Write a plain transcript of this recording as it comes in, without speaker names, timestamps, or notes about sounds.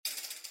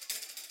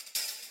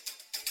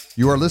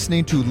You are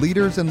listening to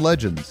Leaders and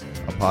Legends,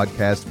 a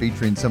podcast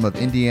featuring some of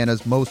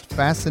Indiana's most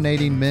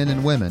fascinating men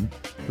and women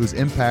whose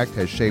impact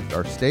has shaped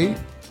our state,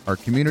 our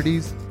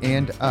communities,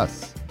 and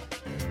us.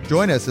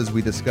 Join us as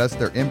we discuss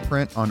their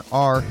imprint on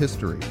our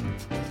history.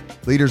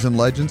 Leaders and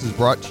Legends is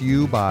brought to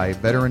you by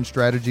Veteran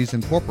Strategies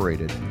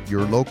Incorporated,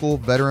 your local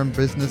veteran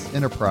business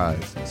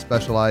enterprise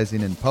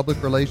specializing in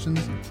public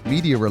relations,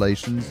 media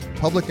relations,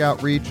 public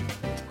outreach,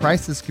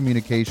 crisis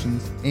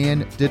communications,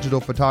 and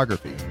digital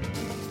photography.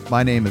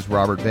 My name is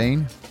Robert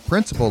Bain,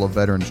 Principal of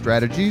Veteran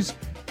Strategies,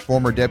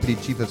 former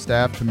Deputy Chief of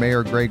Staff to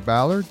Mayor Greg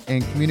Ballard,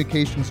 and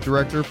Communications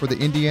Director for the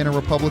Indiana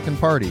Republican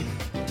Party.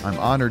 I'm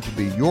honored to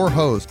be your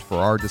host for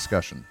our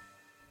discussion.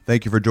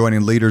 Thank you for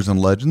joining Leaders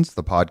and Legends,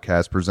 the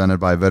podcast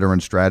presented by Veteran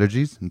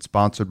Strategies and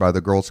sponsored by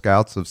the Girl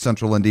Scouts of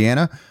Central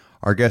Indiana.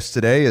 Our guest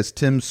today is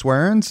Tim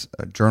Swarens,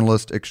 a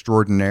journalist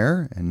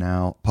extraordinaire and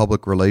now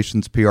public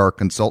relations PR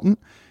consultant.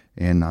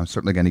 And I'm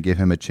certainly going to give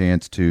him a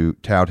chance to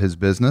tout his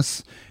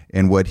business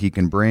and what he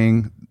can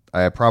bring.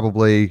 I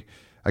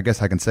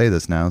guess I can say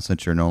this now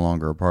since you're no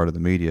longer a part of the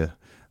media.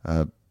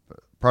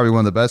 Probably one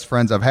of the best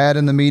friends I've had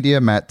in the media,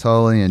 Matt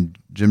Tully and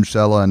Jim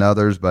Shella and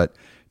others, but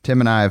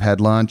Tim and I have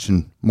had lunch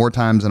and more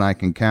times than I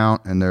can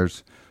count, and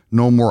there's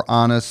no more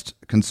honest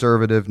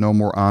conservative, no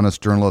more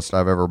honest journalist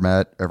I've ever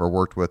met, ever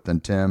worked with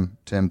than Tim.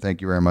 Tim,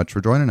 thank you very much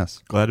for joining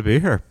us. Glad to be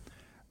here.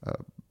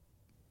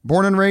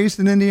 Born and raised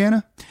in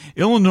Indiana?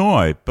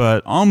 Illinois,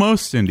 but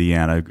almost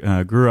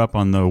Indiana. Grew up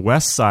on the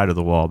west side of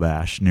the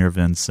Wabash near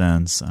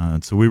Vincennes.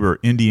 So we were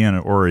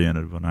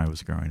Indiana-oriented when I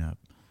was growing up.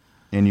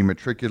 And you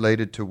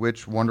matriculated to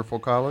which wonderful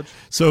college?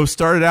 So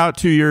started out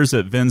 2 years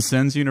at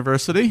Vincennes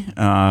University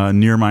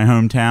near my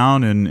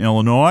hometown in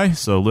Illinois.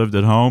 So lived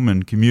at home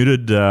and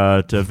commuted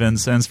to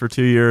Vincennes for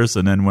 2 years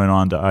and then went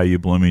on to IU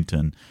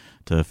Bloomington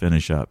to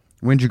finish up.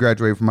 When did you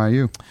graduate from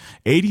IU?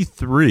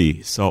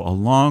 83, so a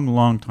long,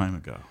 long time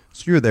ago.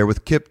 So you were there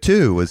with Kip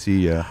too. Was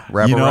he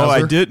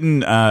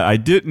rabble-rouser? I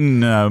didn't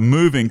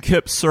move in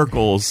Kip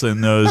circles in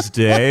those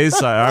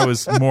days. I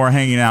was more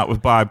hanging out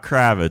with Bob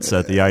Kravitz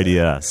at the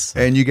IDS.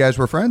 And you guys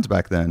were friends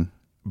back then.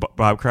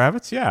 Bob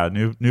Kravitz, yeah,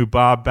 knew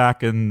Bob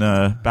back in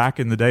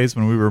the days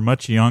when we were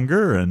much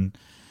younger. And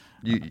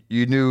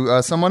you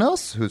knew someone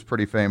else who's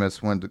pretty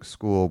famous. Went to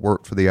school,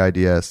 worked for the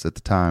IDS at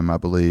the time, I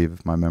believe,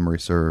 if my memory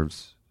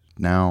serves.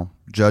 Now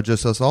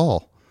judges us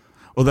all.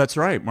 Well, that's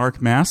right,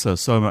 Mark Massa.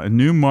 So I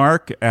knew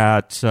Mark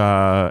at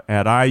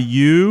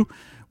IU.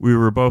 We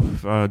were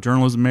both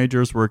journalism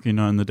majors working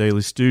on the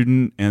Daily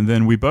Student, and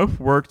then we both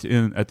worked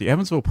at the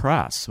Evansville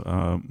Press.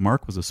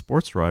 Mark was a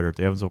sports writer at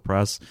the Evansville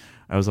Press.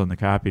 I was on the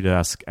copy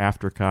desk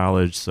after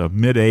college. So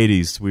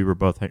mid-'80s, we were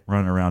both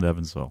running around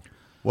Evansville.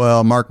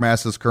 Well, Mark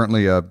Massa is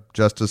currently a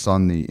justice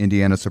on the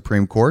Indiana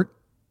Supreme Court,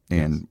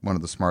 and one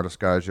of the smartest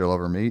guys you'll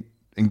ever meet.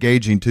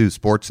 Engaging, too,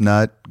 sports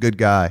nut, good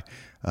guy.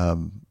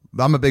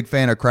 I'm a big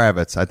fan of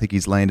Kravitz. I think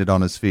he's landed on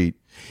his feet.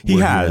 He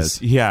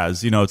has.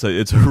 You know,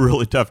 it's a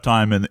really tough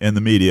time in the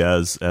media,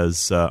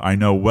 as I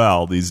know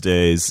well these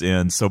days.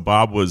 And so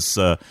Bob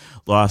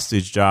lost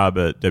his job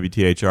at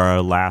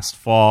WTHR last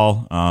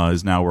fall.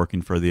 Is now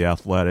working for The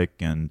Athletic,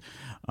 and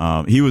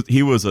he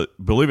was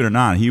believe it or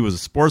not, he was a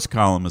sports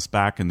columnist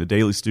back in the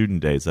Daily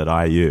Student days at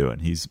IU,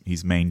 and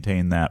he's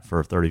maintained that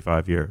for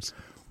 35 years.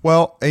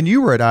 Well, and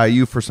you were at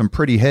IU for some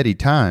pretty heady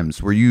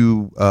times. Were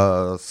you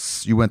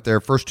went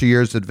there first 2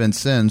 years at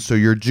Vincennes, so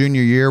your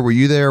junior year, were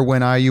you there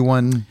when IU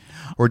won,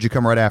 or did you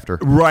come right after?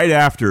 Right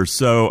after.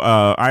 So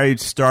I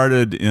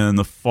started in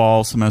the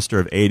fall semester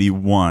of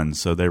 81,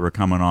 so they were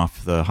coming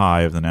off the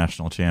high of the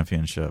national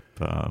championship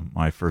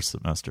my first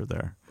semester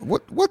there.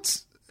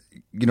 What's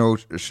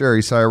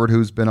Sherry Syward,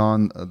 who's been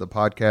on the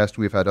podcast,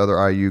 we've had other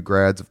IU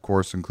grads, of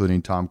course,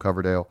 including Tom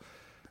Coverdale,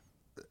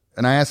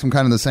 and I asked him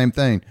kind of the same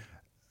thing.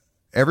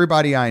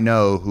 Everybody I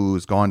know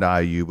who's gone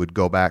to IU would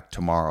go back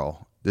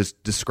tomorrow.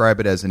 Just describe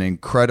it as an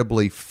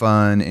incredibly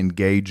fun,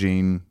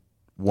 engaging,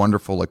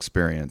 wonderful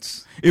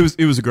experience. It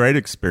was a great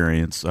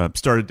experience.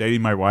 Started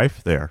dating my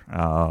wife there.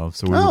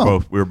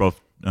 So we were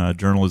both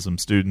journalism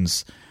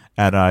students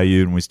at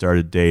IU, and we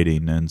started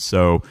dating. And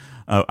so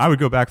I would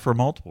go back for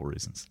multiple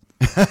reasons.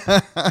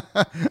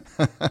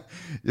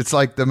 It's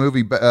like the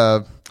movie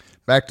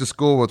Back to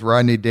School with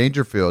Rodney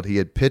Dangerfield. He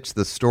had pitched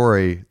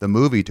the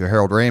movie to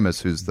Harold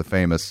Ramis, who's the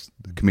famous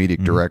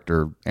comedic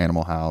director,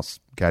 Animal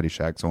House,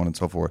 Caddyshack, so on and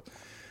so forth.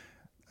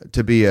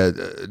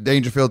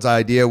 Dangerfield's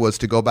idea was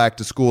to go back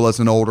to school as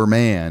an older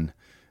man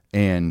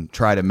and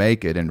try to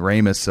make it. And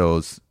Ramis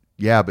says,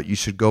 yeah, but you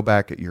should go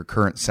back at your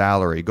current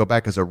salary. Go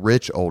back as a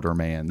rich older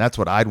man. That's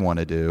what I'd want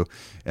to do.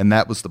 And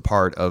that was the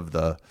part of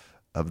the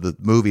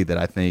movie that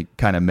I think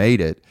kind of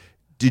made it.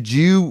 Did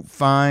you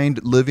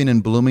find living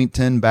in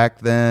Bloomington back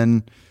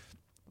then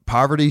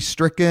poverty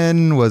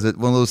stricken? Was it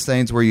one of those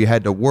things where you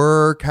had to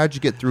work? How'd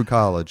you get through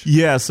college?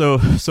 Yeah,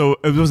 so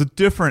it was a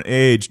different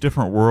age,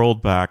 different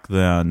world back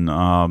then.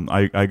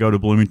 I go to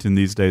Bloomington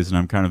these days, and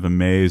I'm kind of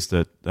amazed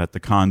at the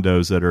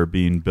condos that are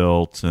being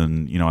built.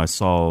 And I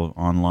saw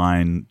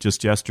online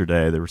just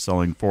yesterday they were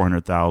selling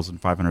 $400,000,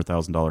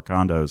 $500,000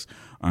 condos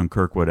on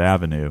Kirkwood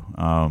Avenue.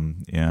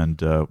 And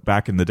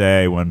back in the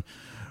day when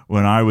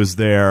I was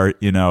there,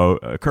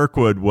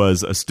 Kirkwood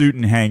was a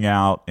student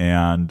hangout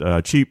and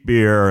cheap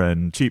beer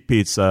and cheap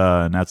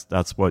pizza, and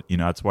that's what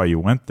that's why you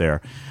went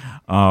there.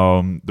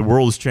 The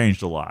world has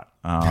changed a lot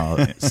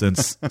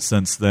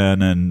since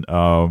then, and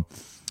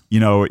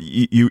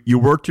you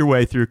worked your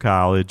way through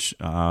college.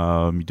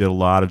 You did a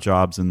lot of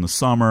jobs in the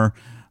summer.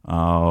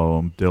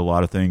 Did a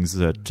lot of things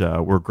that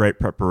were great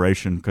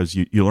preparation because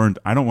you learned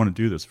I don't want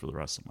to do this for the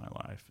rest of my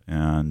life,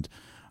 and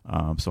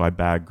so I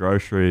bagged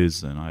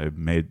groceries and I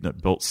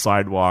built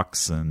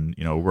sidewalks and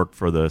worked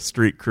for the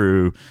street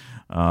crew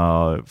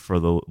for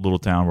the little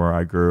town where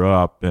I grew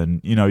up.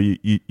 And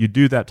you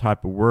do that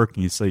type of work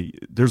and you say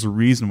there's a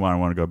reason why I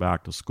want to go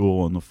back to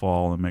school in the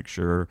fall and make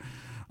sure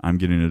I'm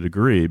getting a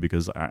degree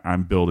because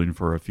I'm building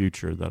for a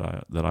future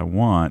that I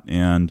want.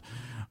 And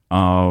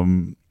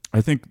I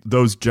think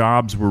those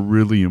jobs were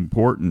really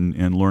important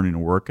in learning a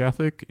work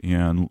ethic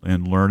and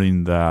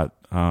learning that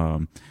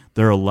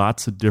there are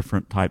lots of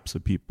different types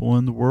of people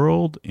in the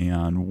world,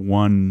 and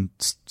one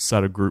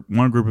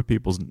group of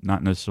people is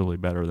not necessarily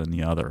better than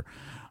the other.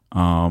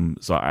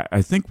 So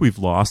I think we've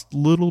lost a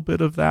little bit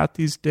of that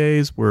these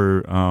days,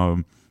 where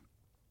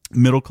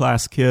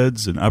middle-class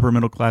kids and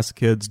upper-middle-class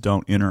kids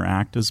don't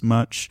interact as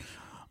much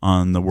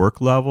on the work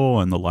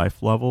level and the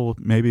life level,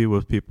 maybe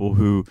with people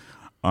who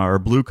are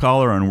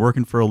blue-collar and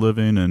working for a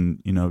living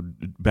and,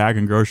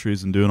 bagging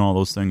groceries and doing all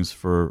those things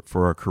for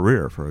a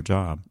career, for a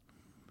job.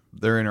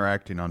 They're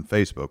interacting on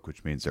Facebook,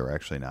 which means they're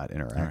actually not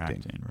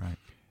interacting. Right.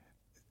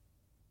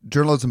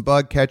 Journalism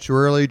bug catch you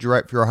early? Did you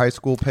write for your high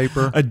school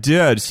paper? I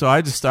did. So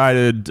I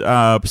decided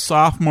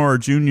sophomore,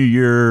 junior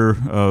year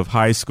of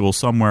high school,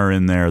 somewhere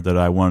in there, that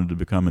I wanted to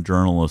become a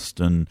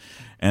journalist, and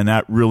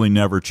that really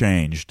never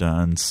changed.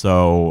 And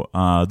so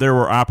there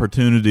were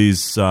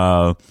opportunities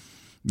 10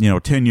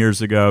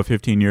 years ago,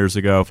 15 years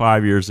ago,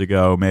 5 years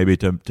ago, maybe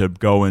to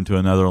go into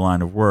another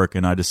line of work.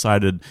 And I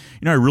decided,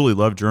 I really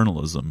love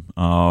journalism.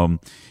 The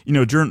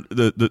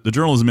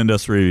journalism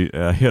industry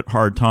hit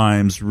hard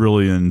times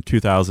really in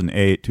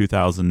 2008,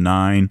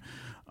 2009.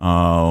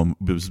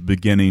 It was the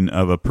beginning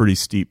of a pretty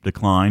steep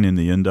decline in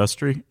the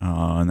industry,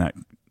 and that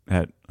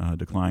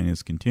decline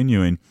is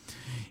continuing.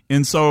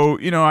 And so,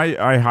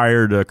 I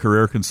hired a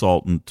career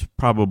consultant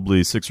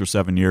probably 6 or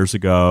 7 years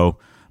ago.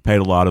 Paid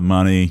a lot of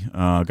money,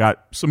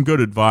 got some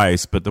good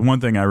advice, but the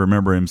one thing I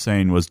remember him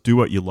saying was, do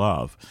what you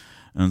love.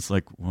 And it's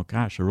like, well,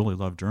 gosh, I really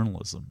love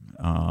journalism.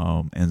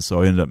 And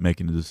so I ended up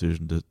making the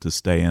decision to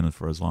stay in it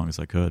for as long as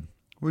I could.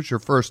 What was your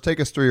first? Take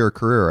us through your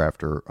career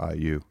after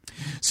IU.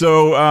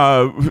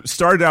 So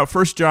started out,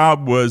 first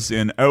job was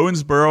in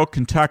Owensboro,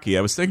 Kentucky.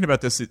 I was thinking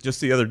about this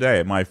just the other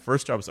day. My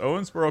first job was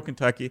Owensboro,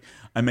 Kentucky.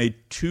 I made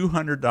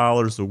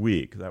 $200 a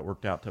week. That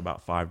worked out to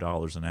about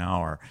 $5 an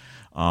hour.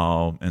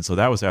 And so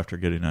that was after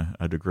getting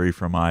a degree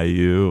from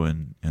IU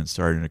and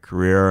starting a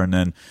career. And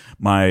then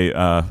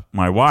my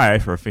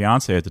wife, or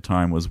fiance at the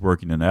time, was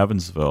working in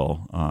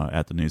Evansville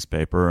at the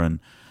newspaper.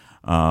 And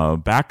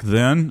back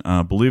then,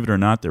 believe it or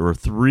not, there were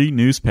 3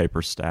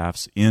 newspaper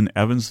staffs in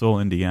Evansville,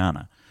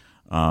 Indiana.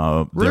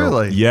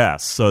 Really?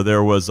 Yes. So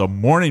there was a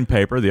morning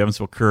paper, the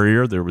Evansville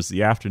Courier. There was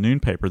the afternoon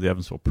paper, the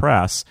Evansville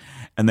Press.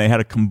 And they had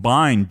a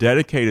combined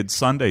dedicated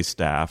Sunday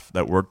staff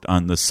that worked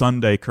on the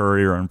Sunday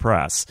Courier and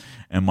Press.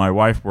 And my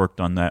wife worked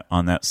on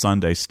that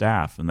Sunday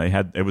staff. And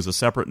it was a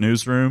separate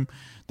newsroom.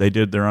 They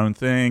did their own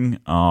thing.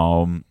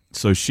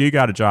 So she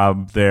got a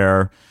job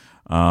there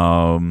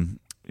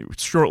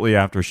shortly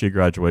after she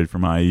graduated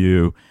from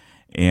IU.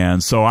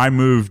 And so I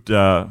moved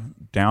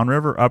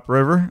downriver,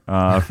 upriver,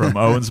 from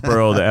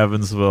Owensboro to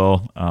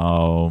Evansville,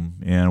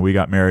 and we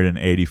got married in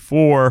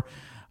 84.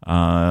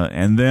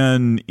 And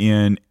then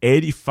in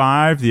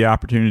 85, the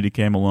opportunity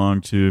came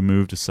along to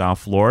move to South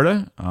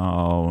Florida,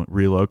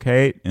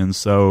 relocate. And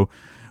so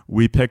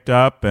we picked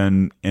up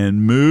and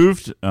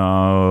moved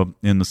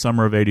in the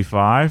summer of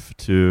 85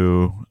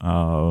 to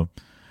a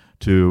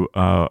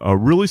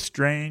really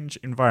strange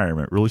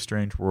environment, really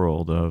strange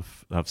world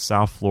of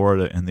South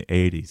Florida in the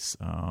 80s.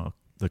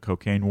 The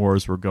cocaine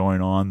wars were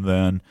going on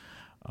then.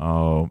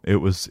 It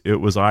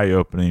was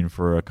eye-opening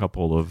for a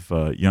couple of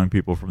young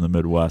people from the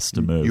Midwest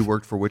to move. You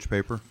worked for which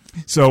paper?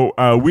 So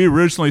we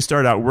originally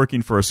started out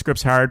working for a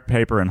Scripps Howard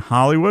paper in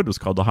Hollywood. It was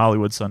called the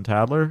Hollywood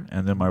Sun-Tattler.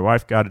 And then my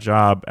wife got a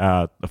job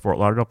at the Fort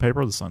Lauderdale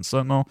paper, the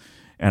Sun-Sentinel,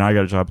 and I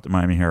got a job at the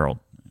Miami Herald.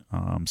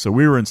 So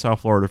we were in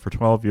South Florida for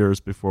 12 years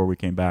before we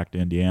came back to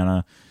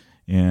Indiana,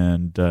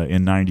 and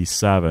in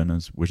 97,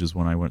 which is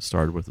when I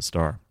started with the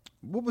Star.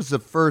 What was the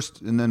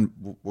first, and then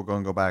we're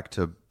going to go back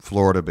to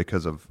Florida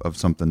because of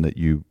something that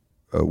you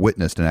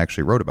witnessed and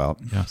actually wrote about,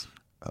 yes,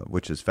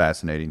 which is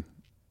fascinating.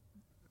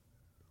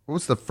 What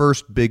was the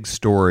first big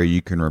story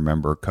you can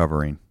remember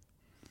covering?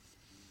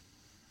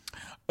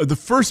 The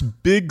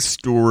first big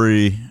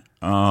story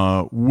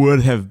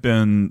would have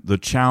been the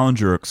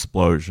Challenger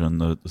explosion,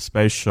 the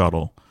space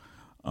shuttle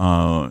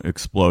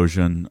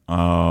explosion,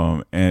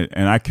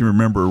 and I can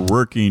remember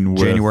working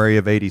with January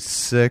of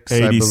 '86.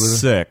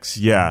 86,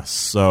 yes.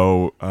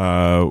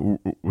 So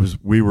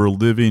we were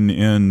living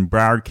in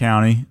Broward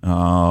County,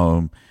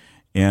 and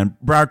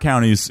Broward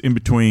County is in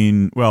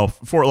between. Well,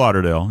 Fort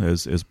Lauderdale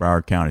is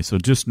Broward County, so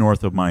just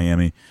north of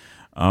Miami.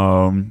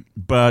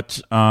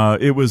 But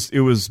it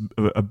was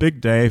a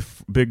big day,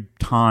 big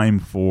time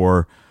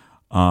for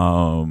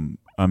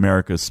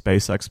America's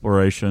space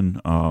exploration.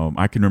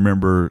 I can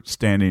remember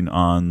standing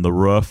on the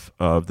roof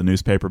of the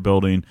newspaper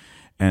building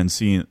and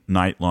seeing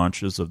night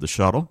launches of the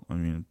shuttle. I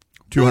mean,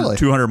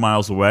 200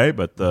 miles away,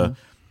 but the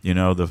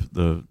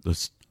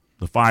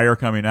fire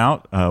coming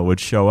out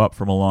would show up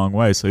from a long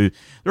way. So there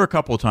were a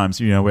couple of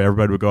times,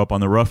 everybody would go up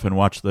on the roof and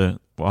watch the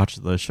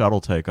shuttle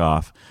take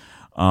off.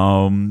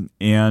 And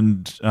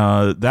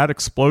that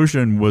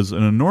explosion was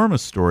an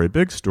enormous story,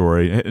 big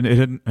story.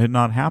 It had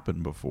not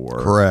happened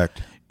before.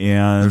 Correct.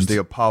 And there's the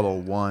Apollo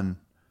 1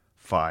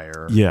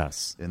 fire.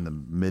 Yes. In the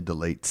mid to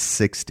late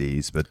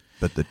 60s, but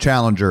the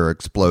Challenger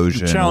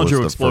explosion. The Challenger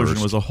was explosion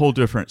was a whole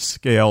different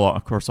scale.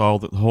 Of course,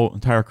 the whole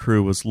entire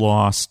crew was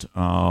lost.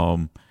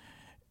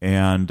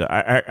 And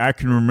I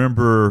can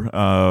remember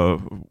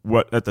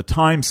what at the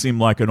time seemed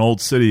like an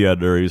old city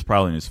editor. He was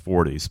probably in his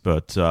 40s,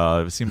 but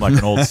it seemed like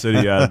an old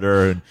city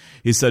editor. And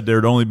he said there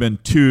had only been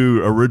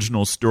 2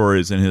 original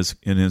stories in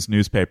his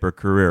newspaper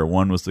career.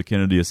 One was the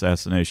Kennedy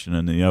assassination,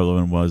 and the other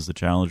one was the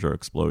Challenger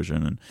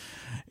explosion.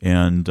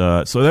 And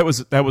so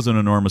that was an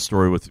enormous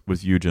story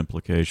with huge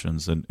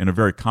implications and a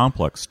very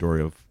complex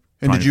story of.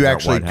 And did you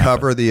actually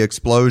cover the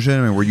explosion?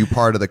 I mean, were you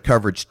part of the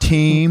coverage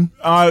team?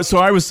 So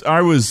I was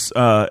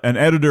an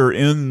editor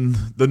in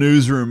the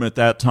newsroom at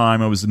that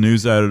time. I was the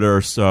news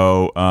editor,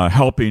 so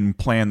helping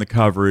plan the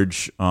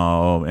coverage.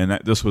 And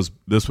this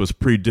was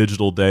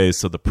pre-digital days,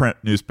 so the print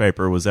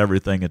newspaper was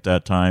everything at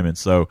that time. And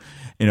so,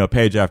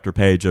 page after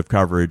page of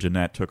coverage, and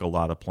that took a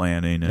lot of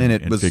planning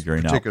and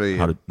figuring out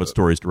what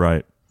stories to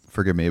write.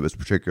 Forgive me, it was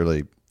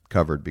particularly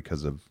covered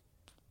because of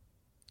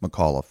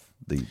McAuliffe,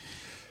 the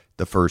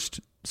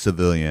first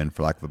civilian,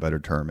 for lack of a better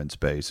term, in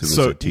space, who was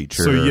a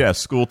teacher. So yes,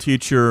 school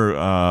teacher,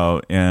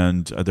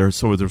 and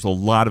there's a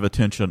lot of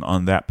attention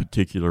on that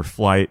particular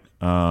flight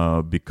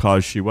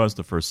because she was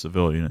the first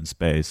civilian in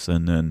space,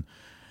 and then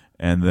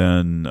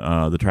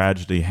the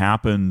tragedy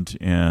happened,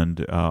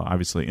 and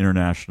obviously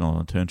international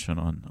attention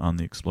on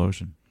the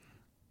explosion.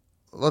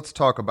 Let's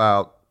talk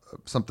about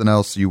something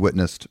else you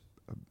witnessed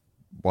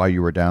while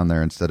you were down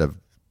there instead of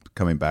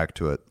coming back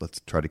to it.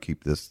 Let's try to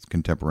keep this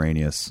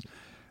contemporaneous.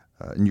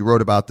 And you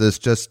wrote about this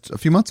just a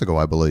few months ago,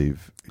 I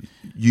believe.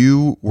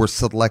 You were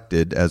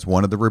selected as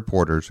one of the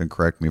reporters, and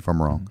correct me if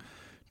I'm wrong,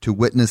 to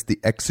witness the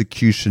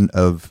execution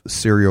of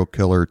serial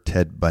killer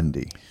Ted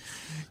Bundy.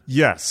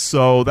 Yes,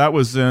 so that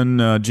was in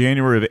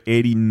January of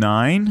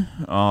 '89,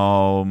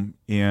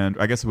 and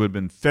I guess it would have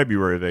been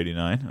February of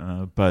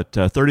 '89, but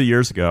 30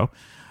 years ago.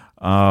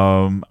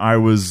 I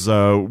was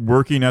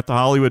working at the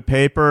Hollywood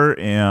paper,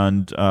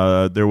 and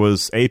there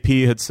was AP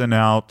had sent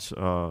out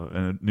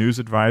a news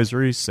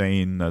advisory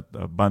saying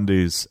that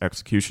Bundy's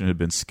execution had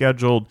been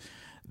scheduled,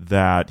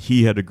 that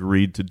he had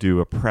agreed to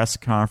do a press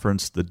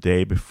conference the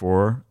day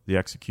before the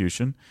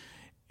execution,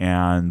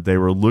 and they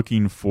were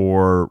looking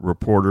for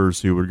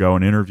reporters who would go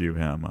and interview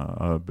him,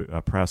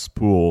 a press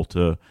pool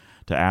to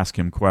ask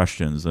him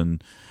questions.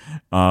 And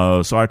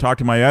so I talked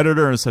to my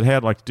editor and said, hey,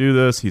 I'd like to do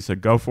this. He said,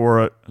 go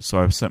for it. So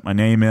I sent my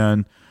name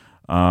in,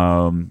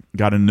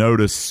 got a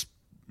notice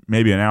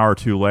maybe an hour or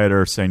two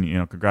later saying,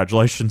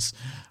 congratulations.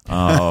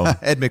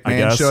 Ed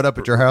McMahon showed up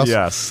at your house?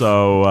 Yeah,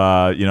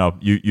 so,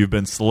 you've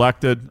been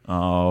selected.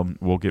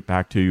 We'll get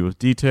back to you with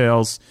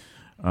details.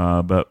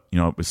 But,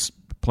 it was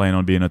planning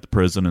on being at the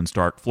prison in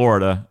Stark,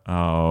 Florida.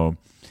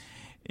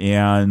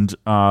 And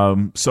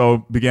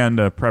so began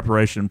the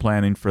preparation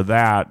planning for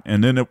that.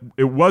 And then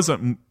it was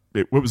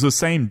the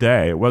same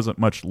day. It wasn't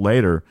much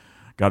later.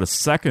 Got a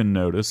second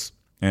notice,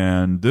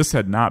 and this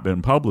had not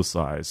been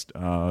publicized,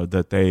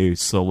 that they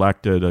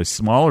selected a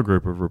smaller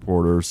group of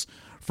reporters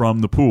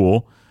from the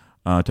pool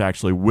to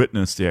actually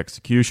witness the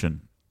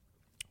execution.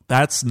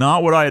 That's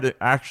not what I had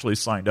actually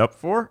signed up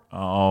for.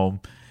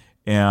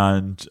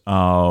 And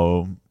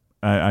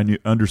I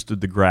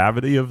understood the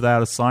gravity of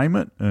that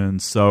assignment.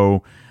 And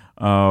so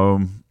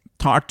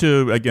talked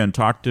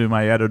to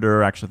my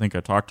editor. Actually, I think I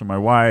talked to my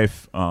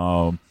wife.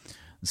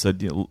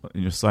 Said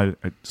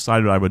I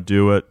decided I would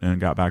do it, and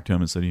got back to him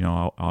and said,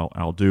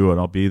 I'll do it.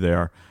 I'll be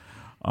there.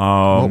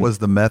 What was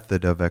the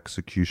method of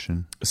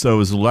execution? So it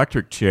was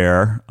electric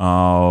chair.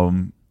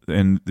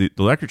 And the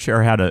electric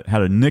chair had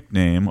a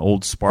nickname,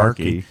 Old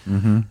Sparky.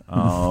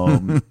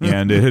 Mm-hmm.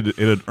 And it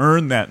had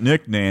earned that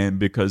nickname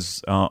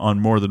because on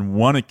more than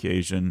one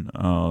occasion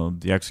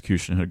the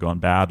execution had gone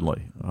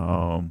badly.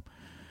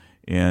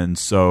 And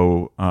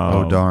so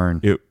oh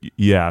darn.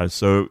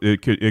 So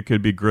it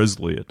could be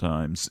grisly at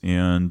times.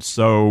 And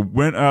so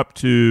went up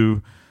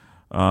to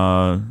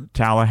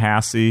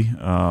Tallahassee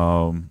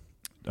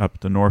up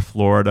to North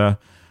Florida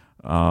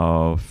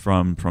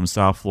from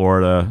South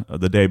Florida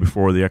the day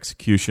before the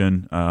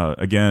execution.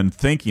 Again,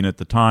 thinking at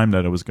the time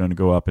that I was going to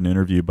go up and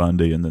interview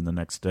Bundy, and then the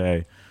next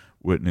day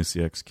witness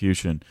the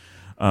execution.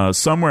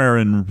 Somewhere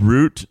en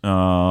route,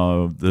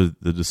 the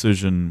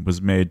decision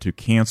was made to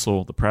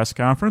cancel the press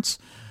conference.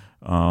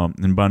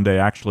 And Bundy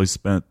actually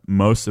spent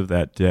most of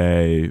that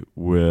day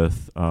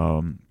with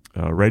a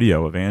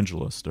radio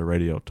evangelist, a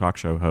radio talk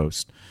show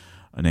host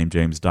named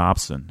James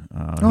Dobson.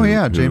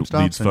 James Dobson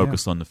leads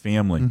Focus on the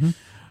Family.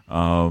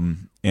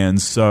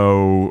 And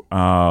so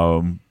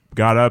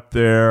got up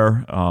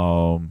there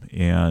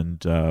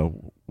and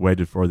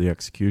waited for the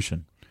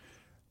execution.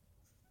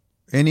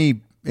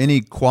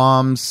 Any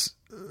qualms?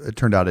 It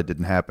turned out it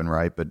didn't happen,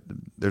 right? But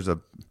there's a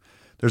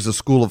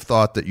school of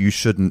thought that you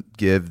shouldn't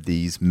give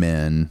these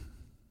men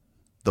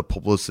the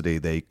publicity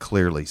they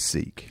clearly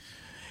seek.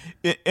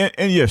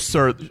 And yes,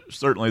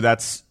 certainly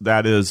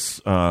that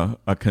is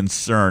a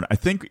concern. I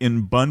think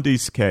in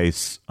Bundy's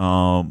case,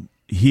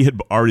 he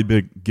had already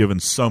been given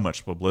so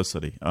much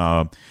publicity.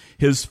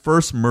 His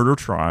first murder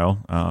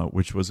trial,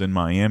 which was in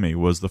Miami,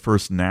 was the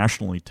first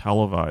nationally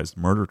televised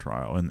murder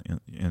trial in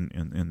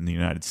the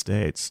United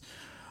States.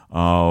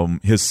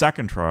 His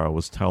second trial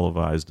was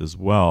televised as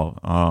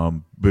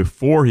well.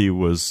 Before he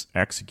was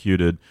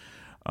executed,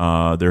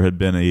 there had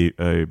been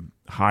a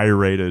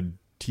high-rated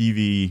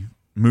TV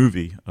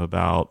movie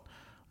about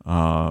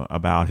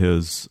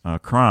his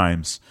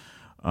crimes,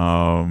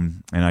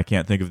 and I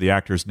can't think of the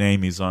actor's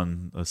name. He's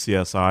on a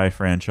CSI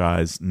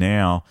franchise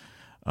now,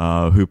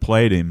 who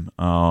played him,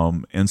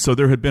 and so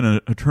there had been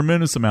a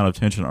tremendous amount of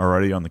tension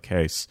already on the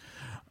case,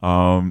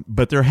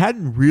 but there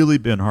hadn't really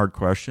been hard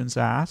questions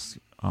asked.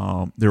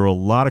 There were a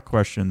lot of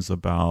questions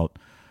about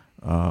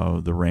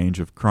the range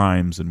of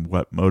crimes and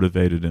what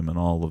motivated him and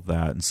all of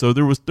that, and so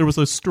there was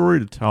a story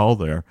to tell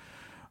there.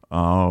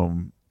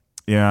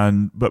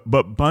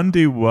 But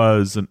Bundy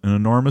was an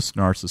enormous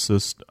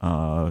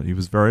narcissist. He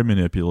was very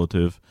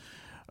manipulative,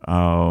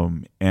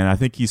 and I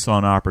think he saw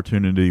an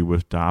opportunity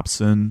with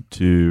Dobson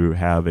to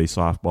have a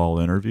softball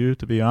interview,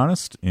 to be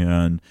honest,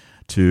 and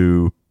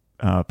to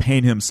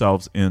paint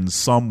himself in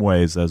some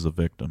ways as a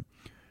victim.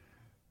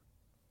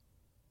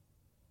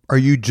 Are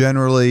you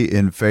generally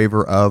in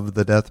favor of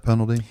the death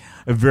penalty?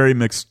 Very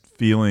mixed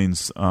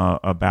feelings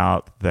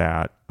about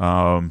that.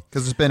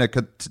 Because it's been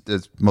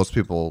as most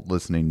people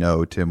listening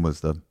know, Tim was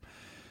the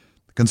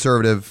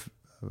conservative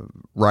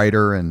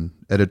writer and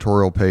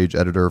editorial page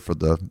editor for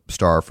the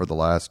Star for the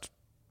last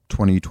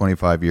 20,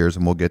 25 years,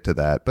 and we'll get to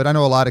that. But I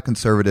know a lot of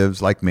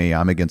conservatives like me,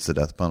 I'm against the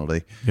death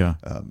penalty. Yeah.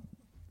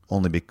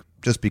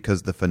 Just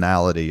because the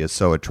finality is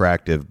so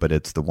attractive, but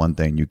it's the one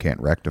thing you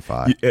can't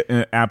rectify.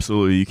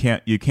 Absolutely,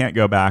 you can't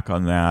go back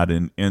on that.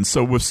 And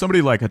so with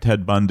somebody like a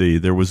Ted Bundy,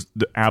 there was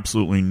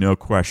absolutely no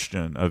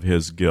question of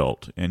his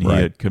guilt, and he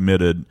had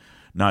committed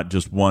not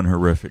just one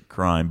horrific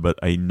crime, but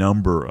a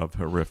number of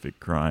horrific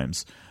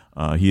crimes.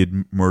 He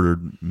had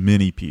murdered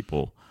many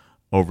people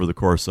over the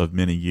course of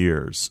many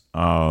years.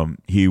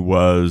 He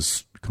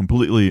was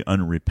completely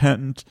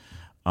unrepentant.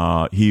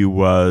 He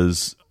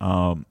was,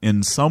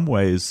 in some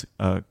ways,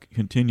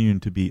 continuing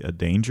to be a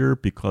danger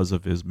because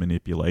of his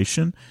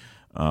manipulation.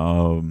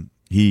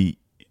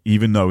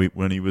 Even though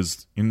when he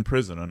was in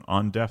prison and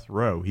on death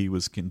row, he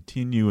was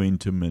continuing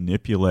to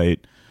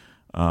manipulate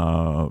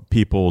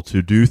people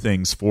to do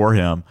things for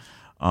him,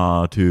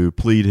 to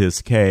plead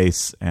his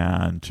case,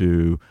 and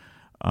to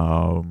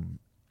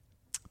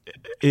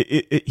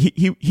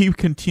he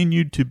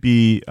continued to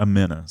be a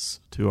menace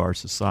to our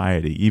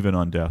society, even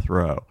on death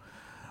row.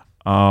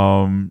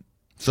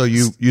 So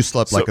you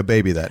slept like a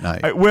baby that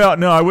night.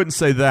 No, I wouldn't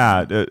say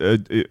that.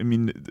 I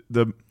mean,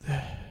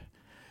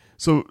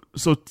 so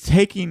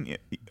taking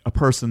a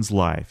person's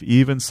life,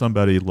 even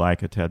somebody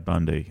like a Ted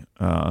Bundy,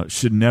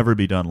 should never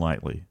be done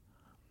lightly.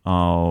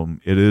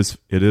 It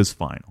is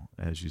final,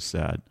 as you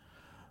said.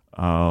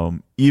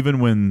 Even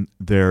when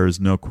there's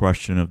no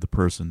question of the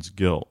person's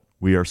guilt,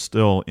 we are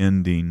still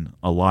ending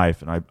a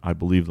life, and I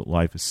believe that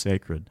life is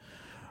sacred.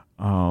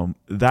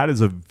 That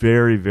is a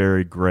very,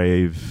 very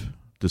grave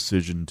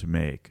decision to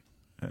make.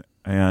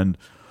 And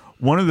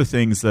one of the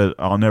things that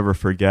I'll never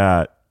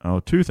forget,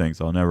 two things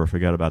I'll never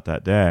forget about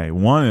that day.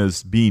 One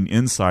is being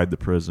inside the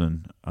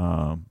prison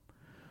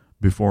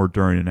before,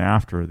 during, and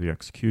after the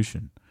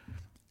execution.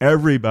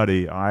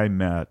 Everybody I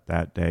met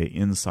that day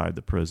inside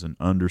the prison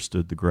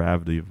understood the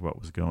gravity of what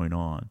was going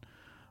on.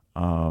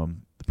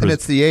 And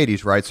it's the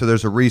 80s, right? So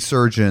there's a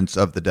resurgence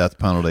of the death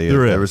penalty. So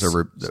held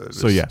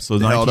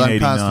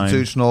 1989.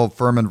 Unconstitutional.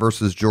 Furman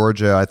versus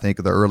Georgia, I think,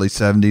 of the early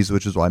 70s,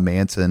 which is why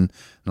Manson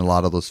and a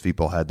lot of those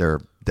people had their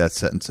death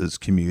sentences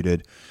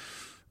commuted.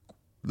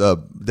 The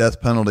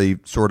death penalty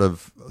sort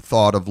of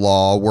thought of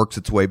law works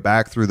its way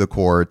back through the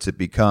courts. It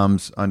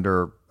becomes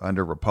under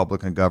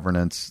Republican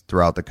governance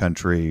throughout the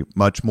country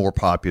much more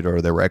popular.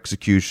 There were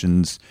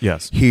executions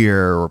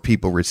here, or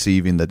people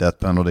receiving the death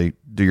penalty.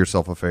 Do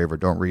yourself a favor,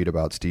 don't read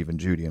about Stephen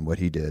Judy and what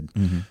he did.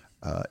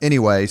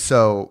 Anyway,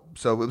 so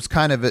it was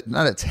kind of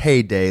not its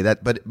heyday,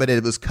 but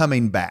it was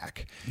coming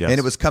back, Yes. and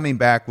it was coming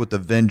back with a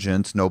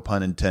vengeance, no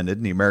pun intended.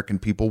 And the American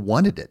people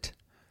wanted it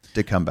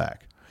to come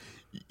back.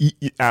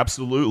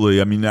 Absolutely.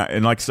 I mean,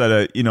 and like I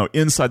said,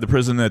 inside the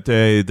prison that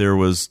day, there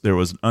was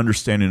an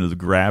understanding of the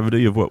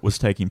gravity of what was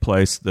taking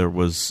place. There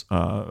was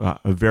a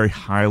very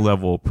high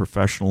level of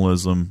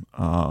professionalism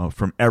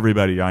from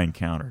everybody I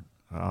encountered,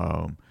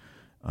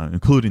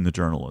 including the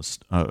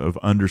journalist, of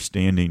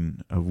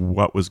understanding of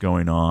what was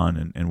going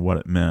on and what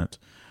it meant.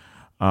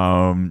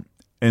 And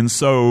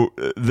so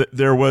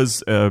there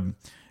was,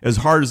 as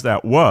hard as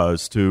that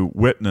was to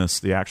witness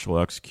the actual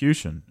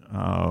execution,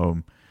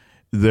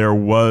 there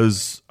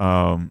was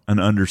an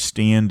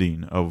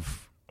understanding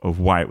of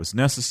why it was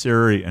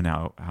necessary and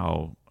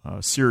how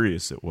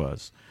serious it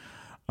was.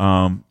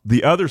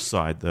 The other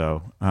side,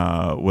 though,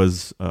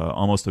 was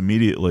almost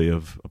immediately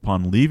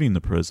upon leaving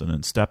the prison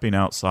and stepping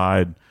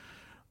outside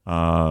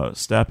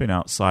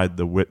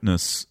the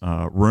witness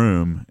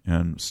room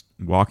and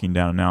walking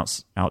down an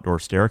outdoor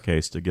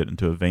staircase to get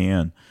into a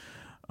van.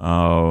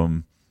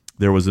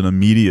 There was an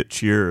immediate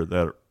cheer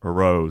that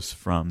arose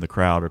from the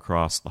crowd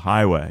across the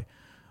highway.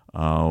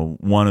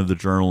 One of the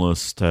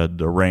journalists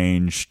had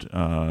arranged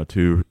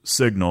to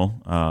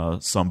signal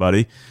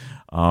somebody.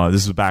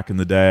 This was back in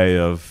the day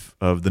of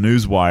the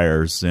news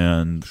wires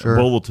and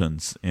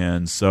bulletins,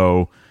 and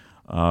so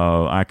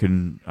I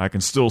can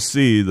still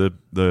see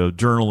the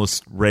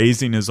journalist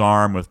raising his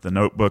arm with the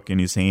notebook in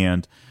his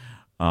hand,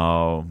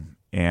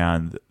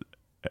 and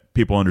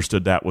people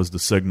understood that was the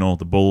signal.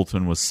 The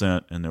bulletin was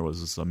sent, and there was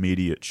this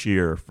immediate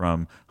cheer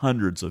from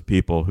hundreds of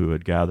people who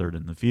had gathered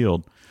in the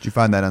field. Did you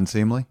find that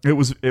unseemly? It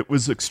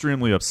was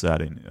extremely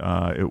upsetting.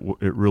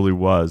 It really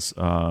was.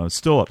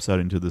 Still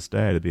upsetting to this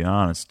day, to be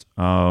honest.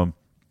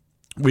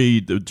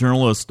 The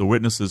journalists, the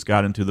witnesses,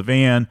 got into the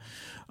van.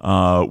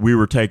 We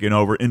were taken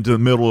over into the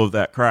middle of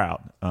that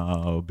crowd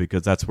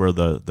because that's where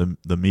the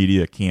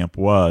media camp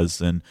was,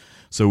 and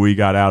so we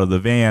got out of the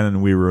van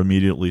and we were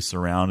immediately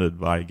surrounded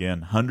by,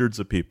 again, hundreds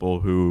of people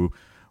who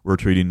were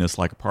treating this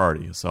like a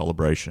party, a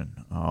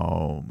celebration,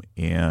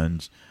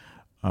 and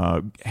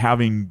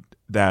having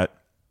that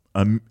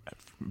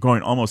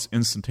going almost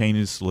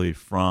instantaneously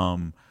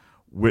from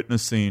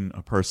witnessing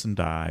a person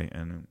die,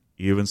 and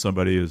even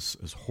somebody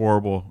as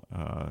horrible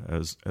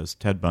as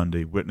Ted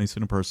Bundy,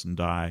 witnessing a person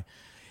die,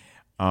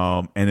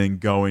 and then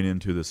going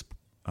into this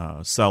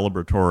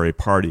celebratory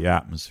party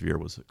atmosphere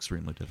was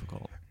extremely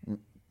difficult.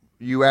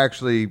 You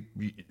actually,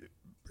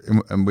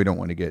 and we don't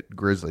want to get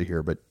grisly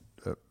here, but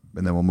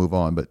and then we'll move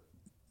on, but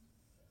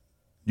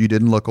you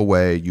didn't look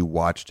away. You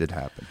watched it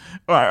happen.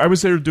 I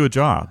was there to do a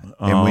job.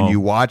 And when you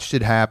watched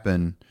it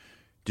happen,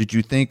 did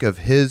you think of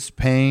his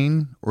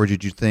pain, or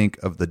did you think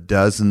of the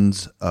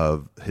dozens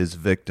of his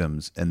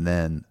victims and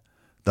then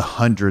the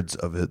hundreds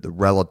of the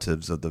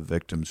relatives of the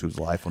victims whose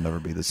life will never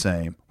be the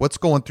same? What's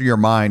going through your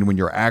mind when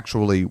you're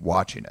actually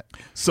watching it?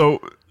 So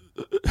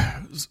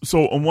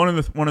one of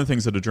the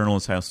things that a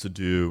journalist has to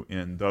do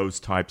in those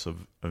types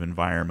of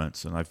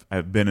environments, and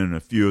I've been in a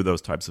few of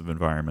those types of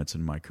environments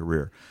in my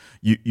career,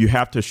 you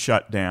have to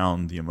shut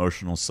down the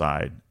emotional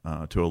side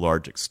to a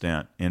large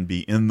extent and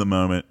be in the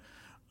moment,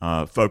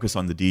 focus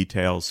on the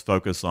details,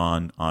 focus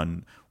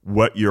on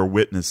what you're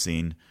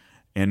witnessing,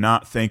 and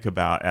not think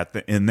about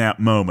in that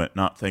moment,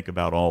 not think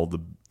about all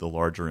the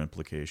larger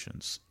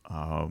implications.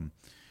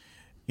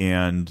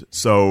 And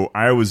so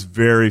I was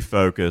very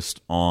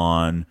focused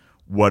on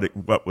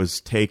what was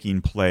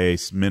taking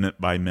place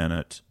minute by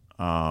minute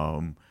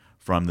from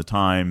the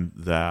time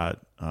that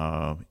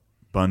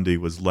Bundy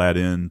was led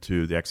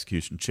into the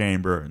execution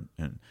chamber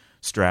and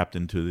strapped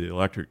into the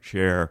electric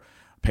chair,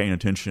 paying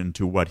attention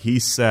to what he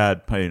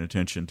said, paying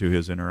attention to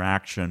his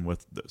interaction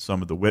with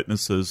some of the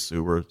witnesses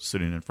who were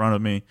sitting in front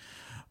of me.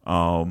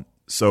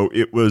 So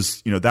it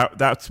was,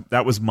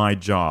 that was my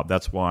job.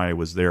 That's why I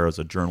was there as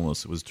a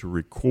journalist. It was to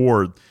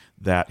record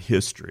that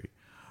history.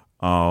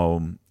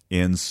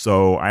 And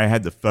so I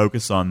had to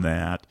focus on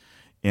that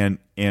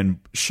and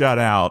shut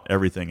out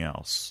everything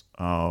else.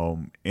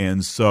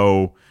 And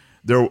so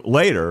there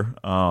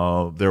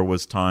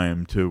was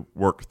time to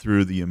work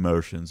through the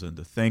emotions and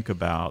to think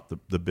about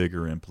the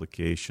bigger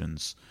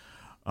implications,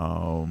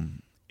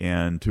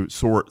 and to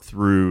sort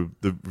through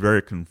the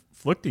very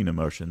conflicting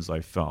emotions I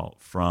felt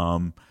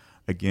from,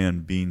 again,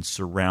 being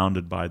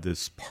surrounded by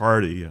this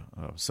party,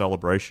 a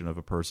celebration of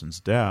a person's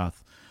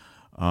death,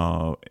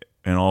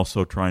 and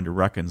also trying to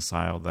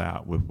reconcile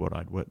that with what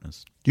I'd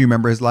witnessed. Do you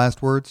remember his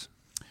last words?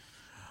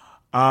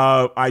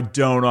 I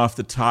don't off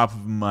the top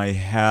of my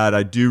head.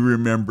 I do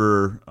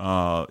remember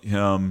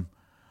him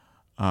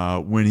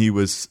when he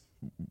was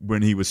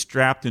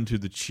strapped into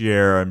the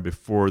chair and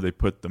before they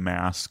put the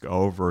mask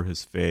over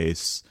his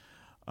face.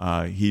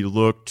 He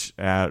looked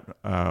at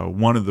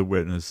one of the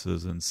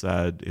witnesses and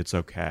said, "It's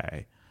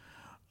okay."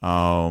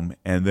 And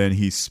then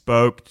he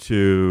spoke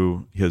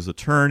to his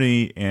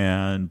attorney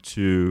and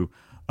to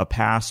a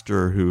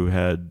pastor who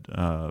had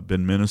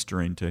been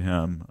ministering to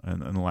him in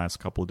the last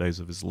couple of days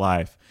of his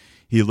life.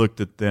 He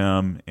looked at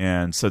them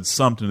and said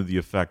something to the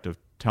effect of,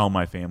 tell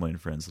my family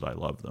and friends that I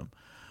love them.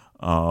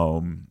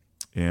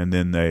 And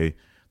then they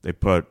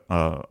put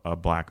a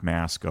black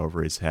mask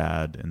over his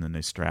head, and then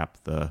they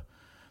strapped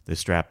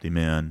him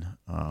in,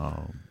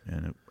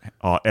 and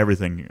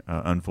everything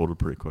unfolded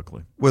pretty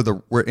quickly.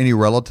 Were any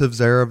relatives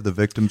there of the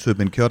victims who have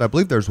been killed? I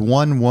believe there's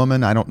one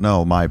woman. I don't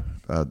know.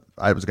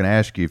 I was going to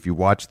ask you if you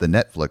watched the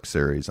Netflix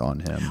series on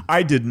him.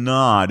 I did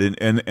not,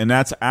 and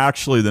that's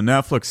actually the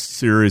Netflix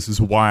series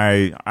is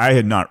why I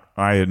had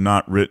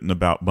not written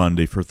about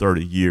Bundy for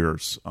 30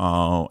 years.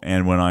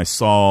 And when I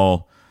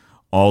saw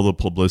all the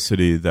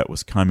publicity that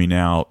was coming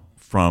out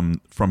from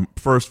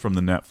first from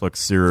the Netflix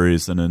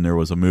series, and then there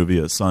was a movie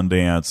at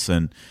Sundance,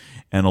 and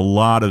a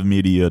lot of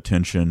media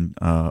attention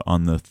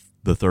on the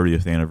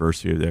 30th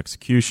anniversary of the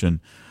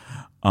execution.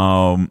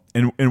 And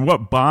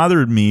what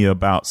bothered me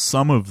about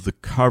some of the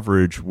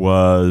coverage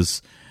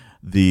was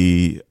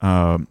there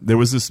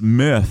was this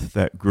myth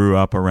that grew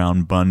up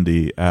around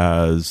Bundy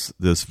as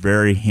this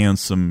very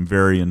handsome,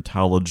 very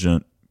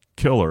intelligent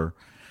killer,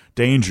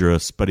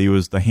 dangerous, but he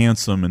was the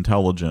handsome,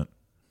 intelligent,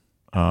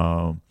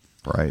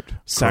 right,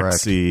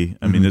 sexy. Correct.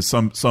 I mean, there's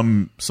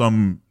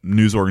some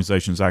news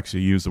organizations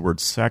actually use the word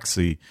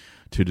sexy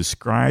to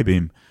describe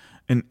him,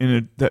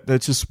 and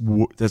that's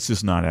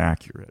just not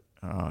accurate.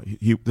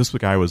 This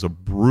guy was a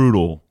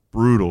brutal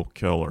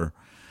killer.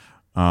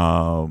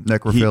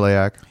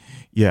 Necrophiliac.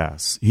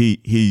 Yes,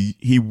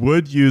 he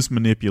would use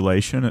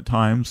manipulation at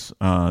times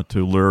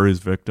to lure his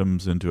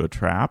victims into a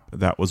trap.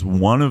 That was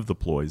one of the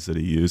ploys that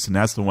he used, and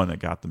that's the one that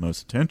got the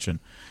most attention.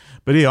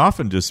 But he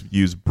often just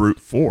used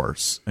brute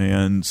force,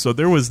 and so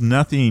there was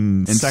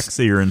nothing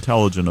sexy or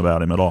intelligent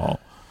about him at all.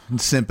 And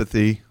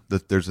sympathy.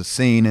 There's a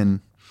scene in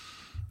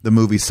the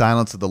movie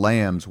Silence of the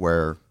Lambs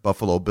where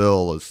Buffalo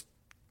Bill is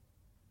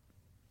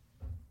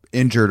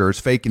injured or is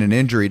faking an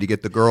injury to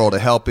get the girl to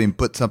help him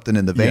put something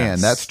in the van.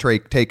 Yes. That's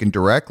taken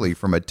directly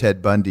from a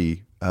Ted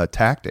Bundy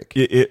tactic.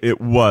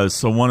 It was.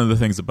 So one of the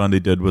things that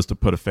Bundy did was to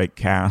put a fake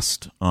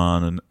cast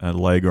on a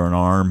leg or an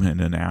arm and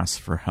then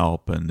ask for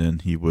help, and then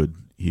he would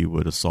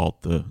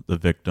assault the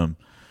victim,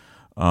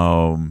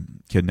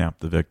 kidnap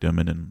the victim,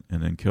 and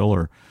then kill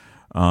her.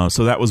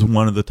 So that was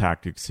one of the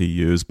tactics he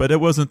used, but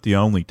it wasn't the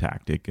only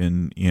tactic.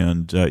 And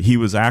he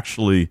was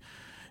actually,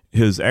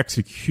 his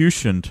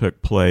execution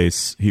took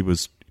place. He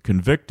was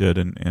convicted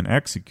and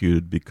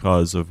executed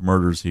because of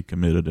murders he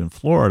committed in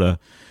Florida.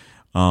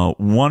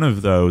 One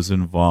of those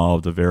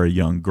involved a very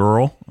young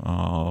girl,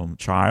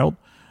 child,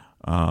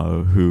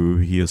 who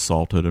he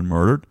assaulted and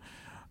murdered.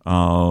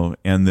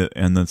 And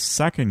the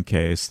second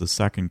case, the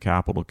second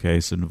capital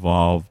case,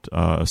 involved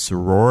a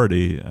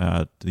sorority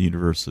at the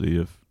University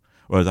of,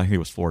 well, I think it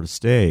was Florida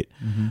State,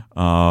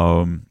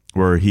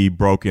 where he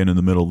broke in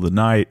the middle of the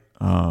night,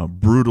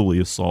 brutally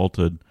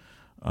assaulted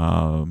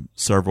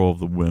several of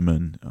the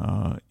women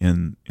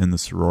in the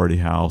sorority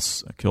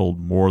house, killed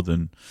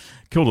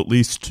at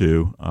least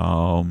two,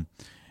 and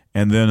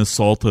then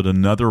assaulted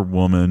another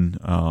woman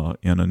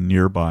in a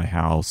nearby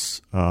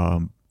house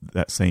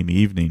that same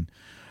evening.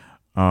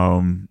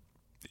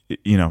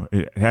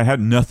 It had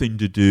nothing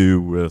to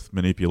do with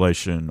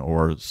manipulation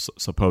or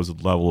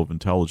supposed level of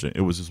intelligence.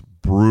 It was just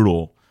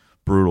brutal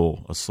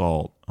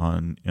assault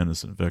on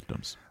innocent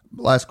victims.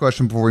 Last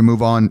question before we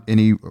move on.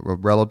 Any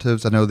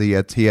relatives? I know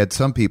that he had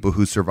some people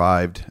who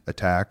survived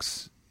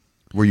attacks.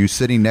 Were you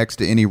sitting next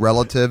to any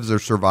relatives or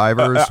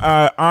survivors?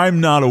 I'm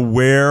not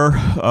aware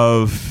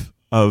of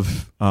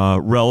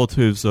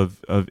relatives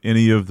of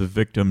any of the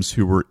victims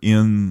who were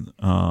in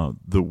among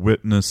the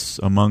witnesses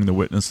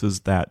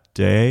that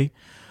day.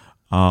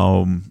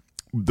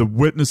 The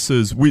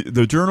witnesses,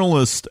 the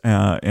journalist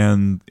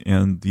and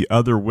the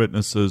other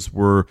witnesses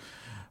were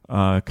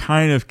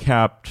kind of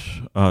kept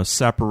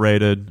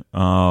separated.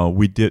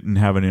 We didn't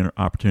have an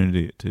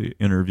opportunity to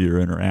interview or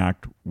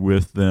interact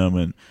with them,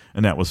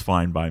 and that was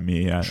fine by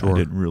me. I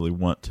didn't really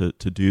want to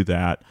do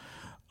that.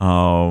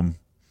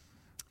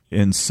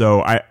 And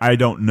so I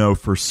don't know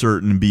for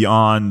certain,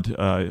 beyond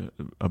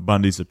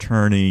Bundy's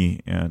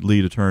attorney and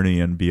lead attorney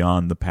and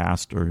beyond the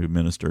pastor who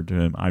ministered to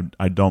him,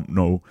 I don't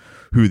know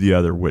who the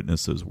other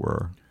witnesses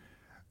were.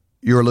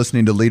 You're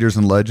listening to Leaders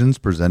and Legends,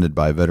 presented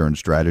by Veteran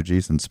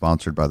Strategies and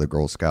sponsored by the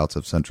Girl Scouts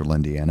of Central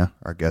Indiana.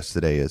 Our guest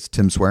today is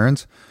Tim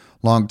Swarens,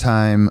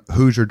 longtime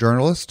Hoosier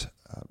journalist.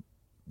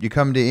 You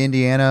come to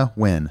Indiana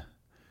when?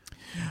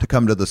 To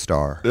come to the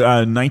Star?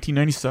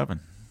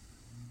 1997.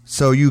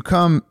 So you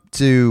come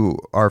to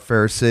our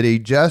fair city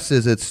just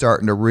as it's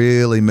starting to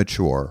really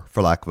mature,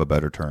 for lack of a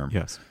better term.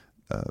 Yes.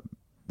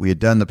 We had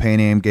done the Pan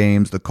Am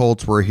Games. The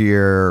Colts were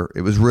here.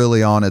 It was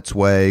really on its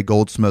way.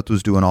 Goldsmith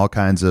was doing all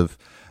kinds of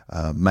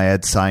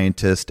mad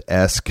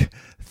scientist-esque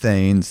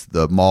things.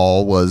 The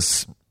mall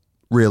was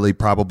really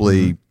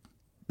probably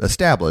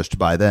established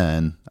by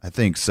then. I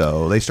think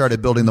so. They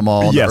started building the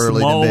mall in the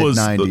early to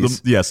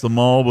mid-'90s. Yes, the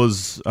mall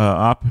was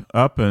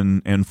up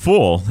and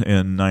full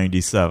in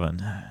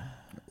 97.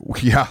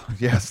 Yeah,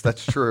 yes,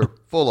 that's true.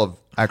 Full of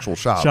actual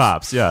shops.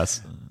 Shops,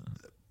 yes.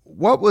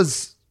 What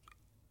was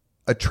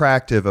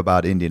attractive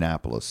about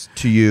Indianapolis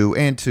to you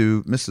and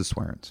to Mrs.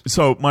 Swarens?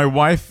 So my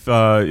wife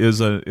is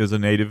a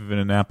native of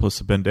Indianapolis,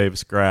 a Ben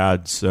Davis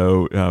grad.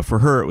 So for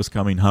her, it was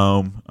coming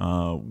home.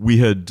 We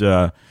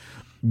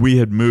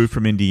had moved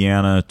from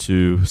Indiana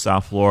to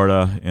South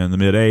Florida in the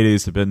mid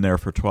 '80s. Had been there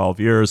for 12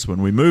 years.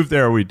 When we moved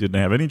there, we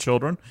didn't have any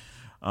children.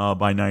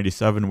 By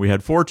 '97, we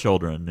had 4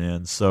 children,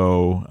 and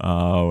so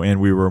and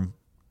we were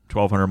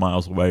 1,200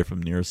 miles away from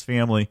the nearest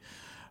family.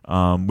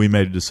 We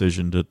made a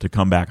decision to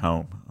come back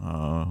home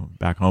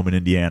in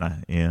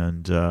Indiana,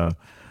 and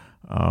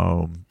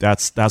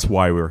that's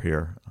why we're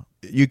here.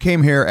 You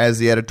came here as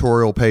the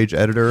editorial page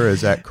editor, is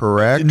that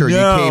correct? Or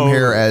No. you came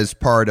here as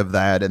part of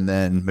that and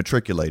then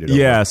matriculated over?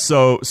 Yeah,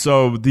 so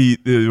the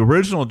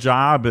original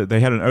job,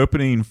 they had an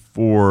opening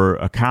for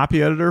a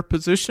copy editor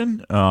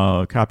position.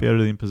 Copy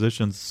editing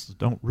positions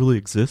don't really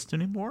exist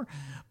anymore,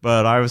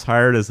 but I was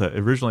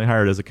originally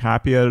hired as a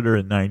copy editor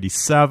in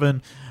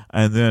 '97.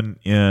 And then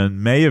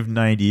in May of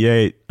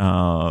 '98,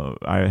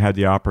 I had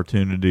the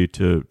opportunity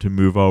to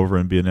move over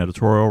and be an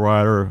editorial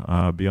writer,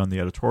 be on the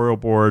editorial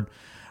board.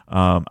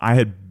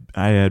 I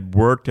had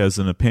worked as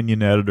an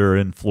opinion editor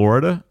in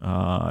Florida,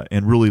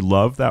 and really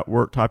loved that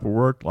type of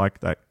work,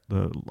 liked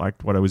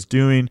what I was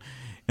doing,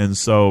 and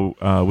so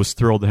was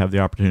thrilled to have the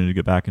opportunity to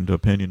get back into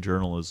opinion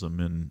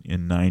journalism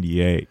in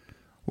 '98.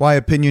 Why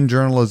opinion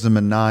journalism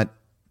and not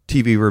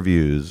TV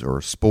reviews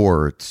or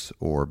sports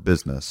or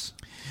business?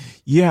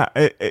 Yeah,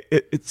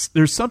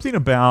 there's something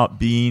about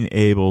being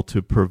able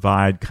to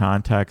provide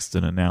context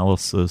and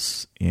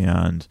analysis,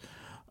 and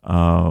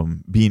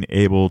being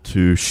able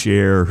to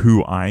share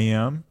who I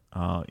am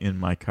in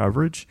my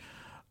coverage.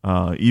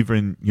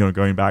 Even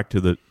going back to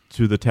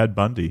the Ted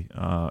Bundy.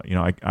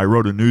 I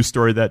wrote a news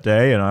story that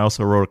day, and I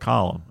also wrote a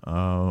column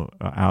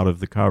out of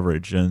the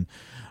coverage, and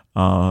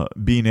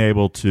being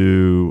able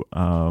to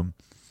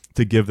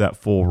give that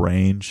full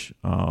range,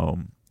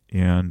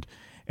 and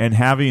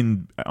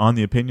having, on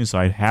the opinion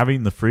side,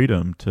 having the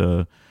freedom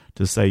to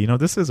say,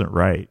 this isn't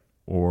right,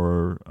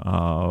 or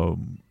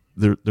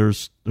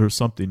there's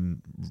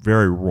something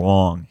very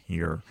wrong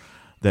here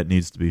that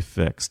needs to be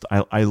fixed.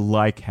 I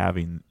like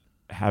having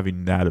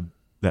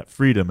that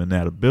freedom and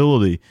that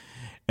ability,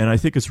 and I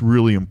think it's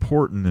really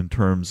important in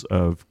terms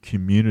of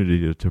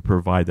community to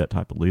provide that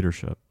type of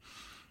leadership.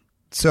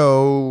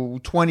 So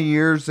 20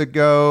 years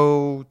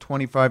ago,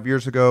 25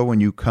 years ago,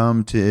 when you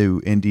come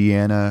to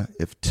Indiana,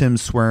 if Tim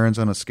Swarens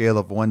on a scale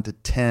of 1 to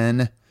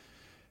 10,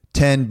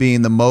 10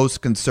 being the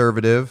most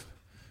conservative,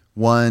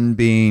 1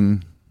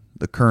 being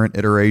the current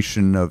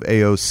iteration of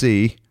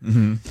AOC,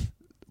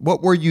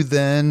 what were you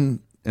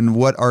then and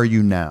what are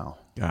you now?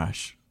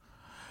 Gosh.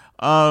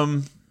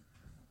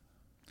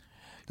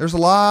 There's a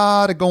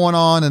lot of going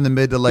on in the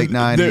mid to late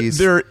 90s.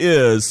 There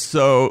is.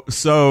 So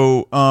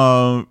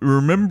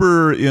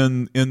remember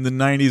in the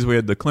 90s we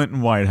had the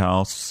Clinton White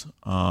House,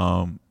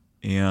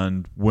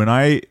 and when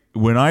I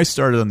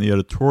started on the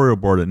editorial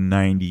board in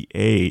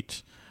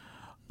 98,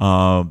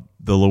 the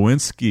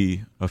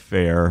Lewinsky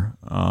affair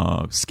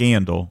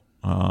scandal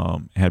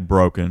had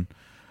broken,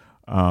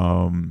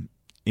 and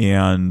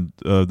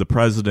the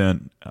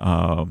president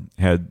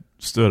had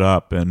stood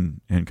up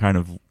and kind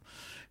of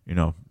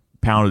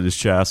pounded his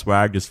chest,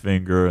 wagged his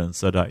finger, and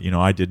said,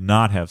 I did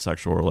not have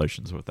sexual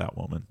relations with that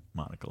woman,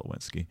 Monica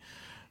Lewinsky.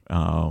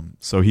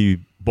 So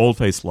he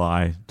bold-faced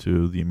lied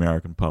to the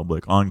American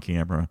public on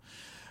camera.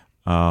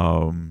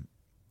 And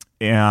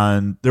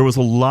there was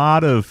a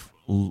lot of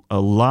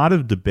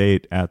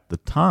debate at the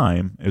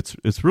time.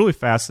 It's really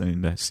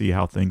fascinating to see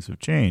how things have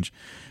changed,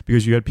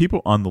 because you had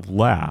people on the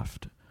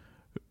left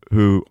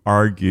who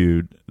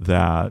argued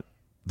that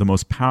the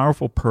most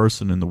powerful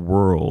person in the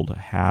world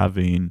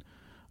having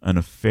an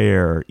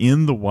affair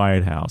in the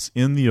White House,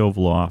 in the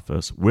Oval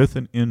Office, with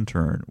an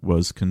intern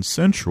was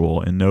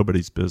consensual and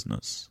nobody's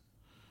business.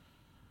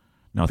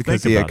 Now,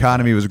 because the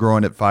economy was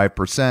growing at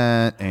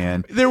 5%,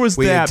 and there was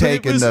that.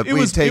 It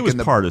was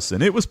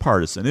partisan. It was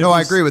partisan.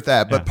 I agree with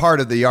that. But part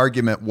of the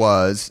argument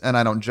was, and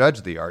I don't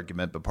judge the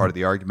argument, but part of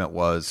the argument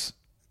was,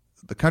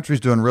 the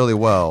country's doing really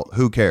well.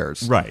 Who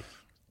cares? Right.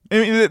 I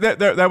mean,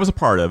 that was a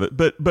part of it.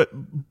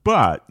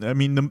 But I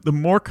mean, the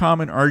more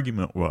common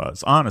argument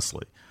was,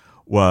 honestly,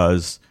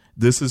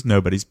 this is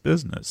nobody's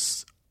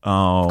business.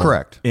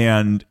 Correct.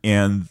 And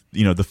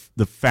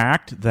the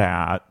fact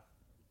that,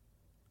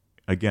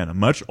 again, a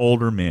much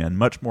older man,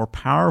 much more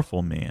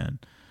powerful man,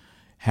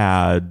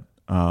 had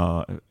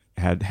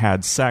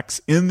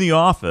sex in the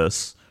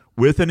office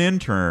with an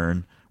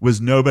intern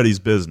was nobody's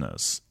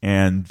business,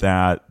 and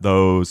that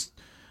those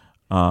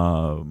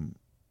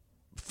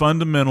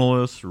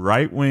fundamentalist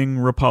right-wing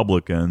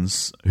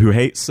Republicans who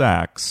hate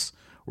sex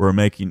were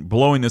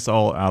blowing this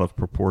all out of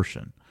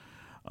proportion.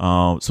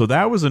 So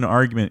that was an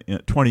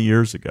argument 20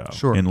 years ago,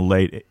 sure, in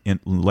late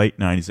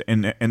 90s,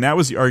 and that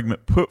was the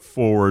argument put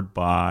forward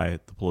by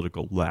the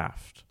political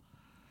left.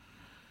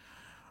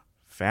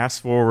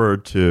 Fast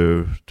forward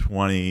to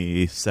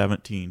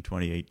 2017,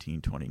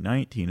 2018,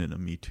 2019, in the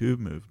Me Too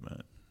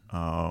movement,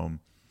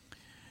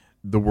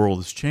 the world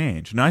has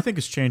changed, and I think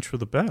it's changed for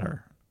the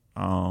better,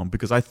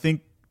 because I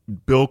think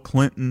Bill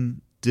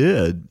Clinton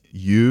did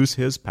use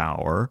his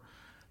power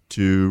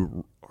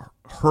to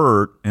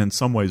hurt, and in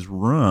some ways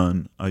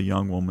ruin, a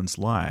young woman's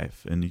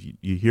life. And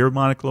you hear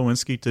Monica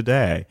Lewinsky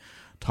today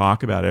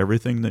talk about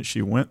everything that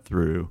she went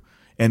through,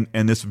 and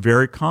it's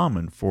very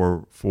common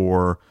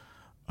for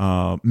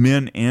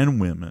men and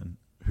women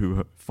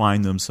who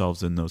find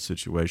themselves in those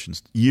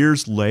situations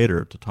years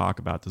later to talk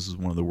about this is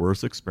one of the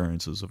worst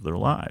experiences of their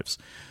lives.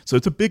 So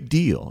it's a big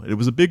deal. It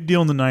was a big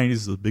deal in the 90s.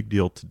 It's a big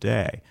deal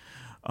today.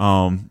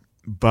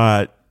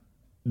 But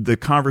the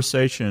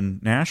conversation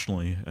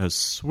nationally has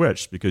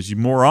switched because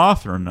more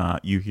often than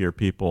not, you hear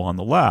people on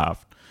the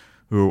left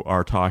who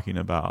are talking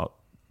about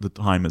the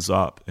time is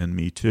up and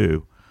Me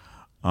Too.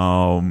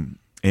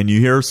 And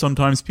you hear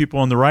sometimes people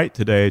on the right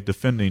today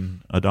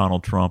defending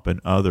Donald Trump and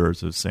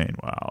others as saying,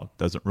 wow, it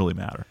doesn't really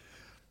matter.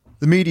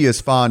 The media is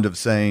fond of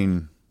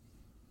saying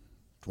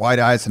Dwight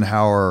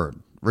Eisenhower,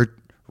 I was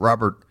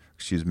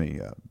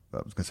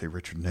going to say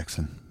Richard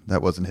Nixon.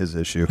 That wasn't his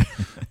issue.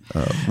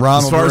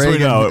 Ronald as far Reagan, as we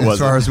know, it wasn't. As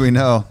far as we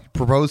know,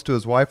 proposed to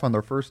his wife on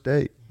their first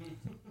date.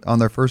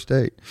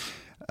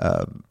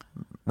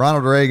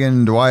 Ronald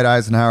Reagan, Dwight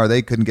Eisenhower,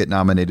 they couldn't get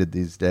nominated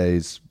these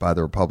days by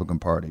the Republican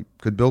Party.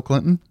 Could Bill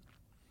Clinton?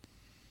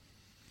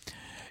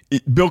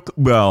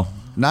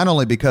 Not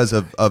only because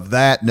of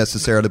that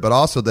necessarily, but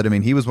also that, I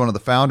mean, he was one of the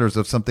founders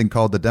of something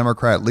called the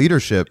Democrat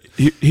Leadership.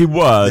 He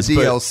was. The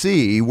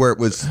DLC, where it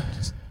was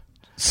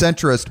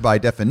centrist by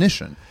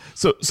definition.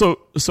 So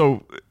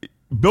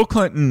Bill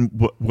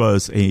Clinton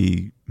was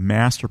a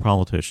master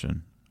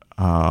politician.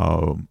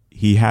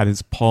 He had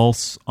his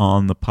pulse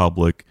on the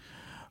public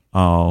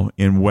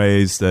in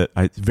ways that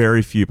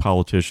very few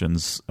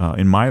politicians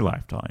in my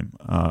lifetime,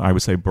 I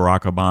would say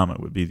Barack Obama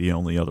would be the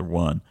only other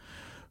one,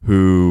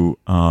 who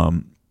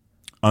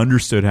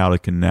understood how to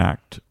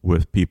connect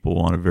with people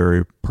on a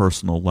very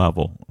personal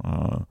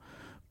level,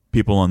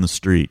 people on the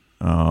street.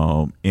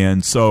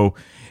 And so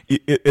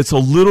it's a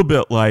little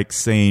bit like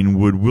saying,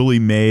 would Willie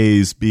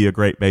Mays be a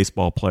great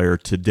baseball player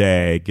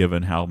today,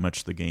 given how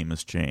much the game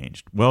has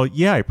changed? Well,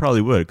 yeah, he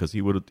probably would, because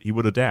he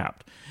would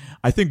adapt.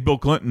 I think Bill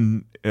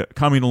Clinton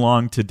coming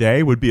along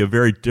today would be a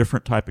very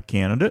different type of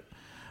candidate,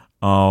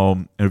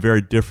 and a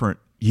very different.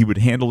 He would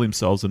handle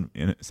himself in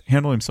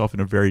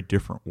a very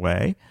different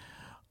way,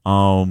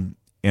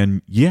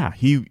 and yeah,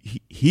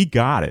 he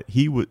got it.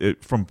 He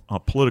would, from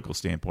a political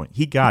standpoint,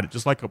 he got it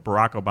just like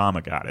Barack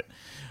Obama got it.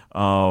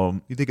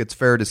 You think it's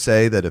fair to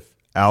say that if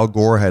Al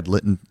Gore had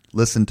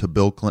listened to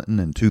Bill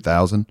Clinton in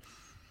 2000,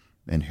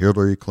 and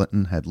Hillary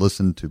Clinton had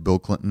listened to Bill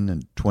Clinton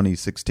in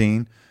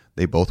 2016,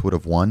 they both would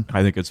have won?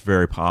 I think it's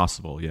very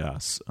possible,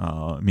 yes.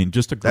 I mean,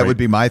 that would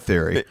be my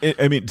theory.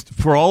 I mean,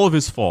 for all of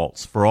his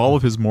faults, for all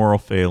of his moral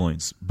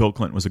failings, Bill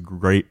Clinton was a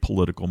great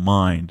political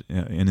mind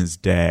in his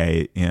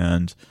day.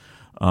 And,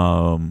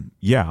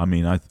 yeah, I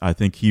mean, I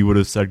think he would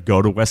have said,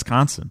 go to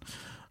Wisconsin.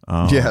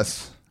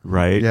 Yes.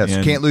 Right? Yes,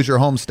 you can't lose your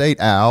home state,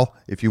 Al,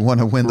 if you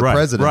want to win the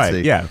presidency.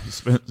 Right, yeah.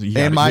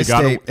 In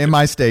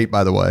my state,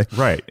 by the way.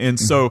 Right. And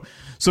so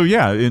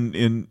yeah,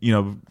 in you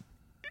know,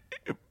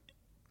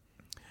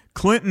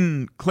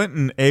 Clinton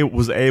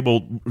was able,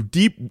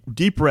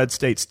 deep red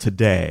states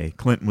today,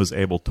 Clinton was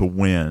able to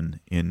win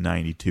in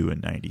 92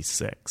 and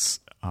 96.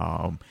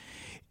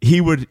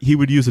 He would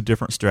use a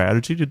different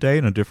strategy today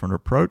and a different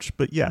approach,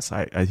 but yes,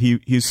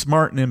 he's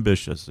smart and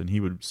ambitious, and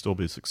he would still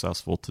be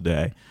successful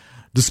today,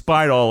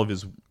 despite all of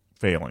his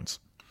failings.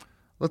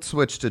 Let's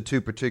switch to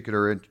two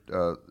particular,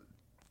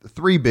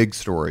 three big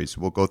stories.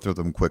 We'll go through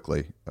them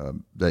quickly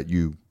that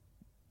you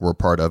were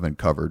part of and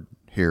covered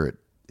here at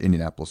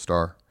Indianapolis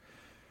Star.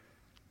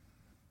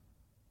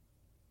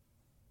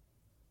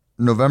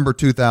 November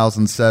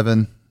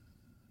 2007,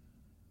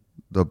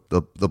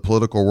 the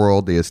political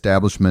world, the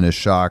establishment is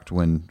shocked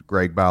when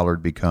Greg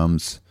Ballard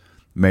becomes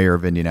mayor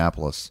of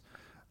Indianapolis.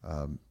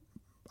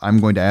 I'm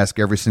going to ask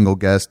every single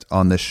guest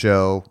on this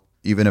show,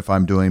 even if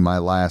I'm doing my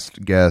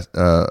last guest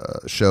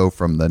show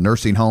from the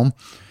nursing home,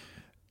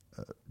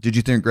 did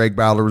you think Greg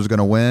Ballard was going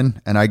to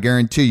win? And I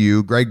guarantee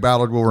you, Greg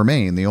Ballard will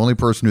remain the only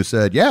person who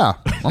said, yeah,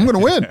 I'm going to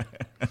win.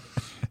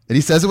 And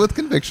he says it with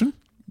conviction,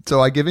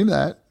 so I give him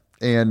that.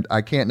 And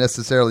I can't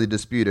necessarily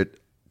dispute it.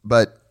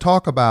 But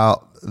talk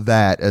about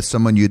that as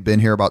someone, you'd been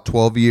here about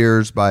 12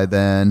 years by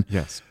then.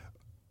 Yes.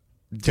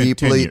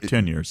 Deeply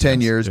 10 years.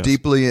 10 years, yes.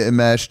 Deeply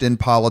enmeshed in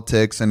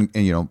politics. And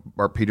you know,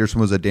 Bart Peterson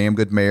was a damn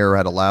good mayor,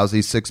 had a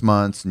lousy 6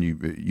 months, and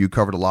you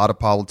covered a lot of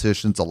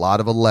politicians, a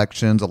lot of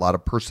elections, a lot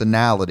of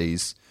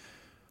personalities.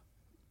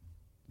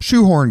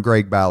 Shoehorn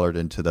Greg Ballard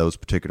into those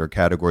particular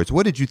categories.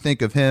 What did you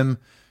think of him,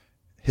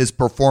 his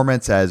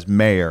performance as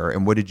mayor,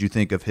 and what did you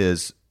think of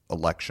his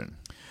election?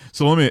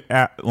 So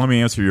let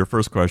me answer your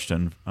first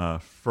question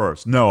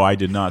first. No, I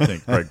did not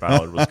think Greg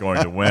Ballard was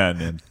going to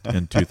win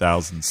in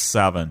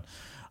 2007.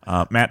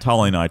 Matt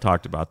Tolley and I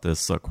talked about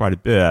this quite a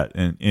bit,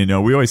 and you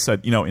know, we always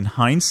said, you know, in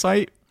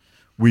hindsight,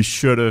 we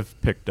should have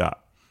picked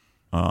up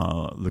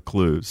the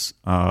clues.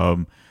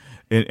 And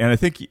I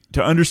think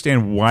to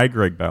understand why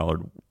Greg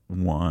Ballard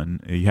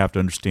won, you have to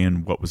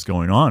understand what was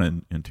going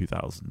on in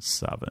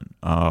 2007.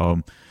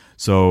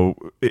 So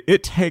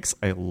it takes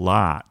a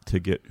lot to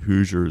get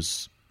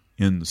Hoosiers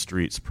in the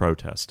streets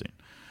protesting.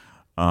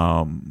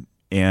 And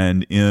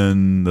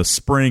in the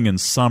spring and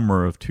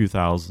summer of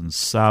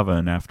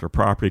 2007, after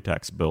property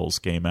tax bills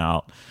came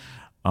out,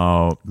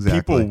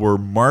 people were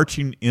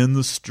marching in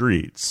the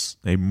streets.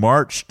 They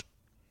marched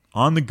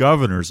on the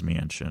governor's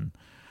mansion.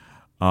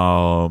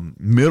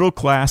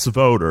 Middle-class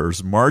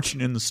voters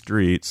marching in the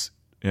streets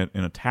in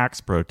a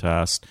tax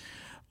protest.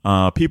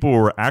 People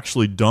were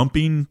actually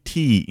dumping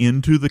tea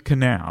into the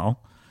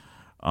canal.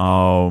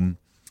 And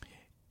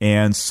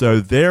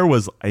so there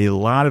was a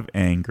lot of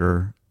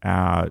anger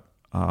at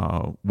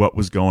what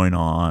was going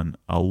on.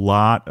 A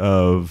lot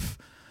of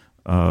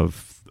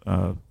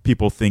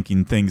people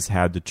thinking things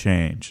had to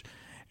change.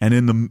 And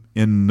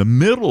in the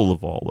middle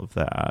of all of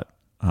that,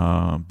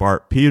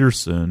 Bart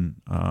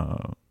Peterson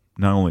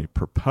not only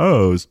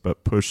proposed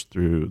but pushed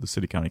through the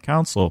city county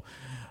council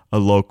a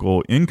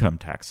local income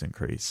tax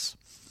increase.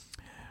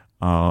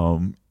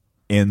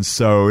 And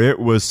so it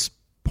was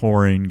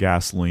pouring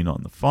gasoline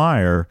on the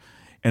fire.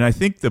 And I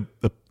think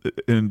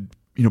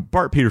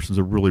Bart Peterson's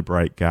a really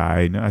bright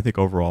guy, and I think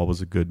overall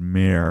was a good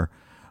mayor.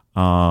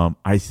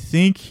 I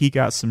think he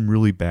got some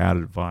really bad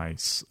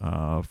advice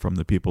from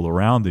the people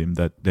around him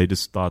that they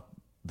just thought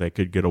they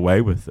could get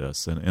away with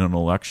this in an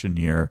election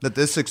year. That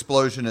this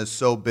explosion is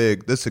so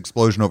big, this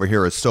explosion over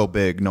here is so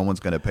big, no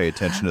one's going to pay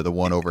attention to the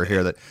one over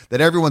here.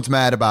 That everyone's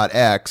mad about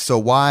X, so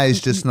Y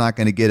is just not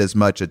going to get as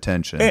much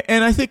attention.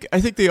 And I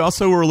think they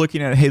also were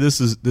looking at, hey,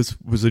 this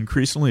was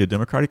increasingly a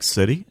Democratic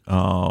city.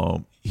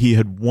 He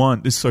had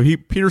won, so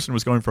Peterson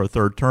was going for a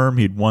third term.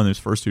 He'd won his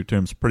first two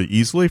terms pretty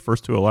easily,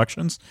 first two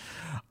elections.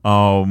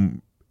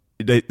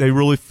 They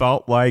really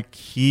felt like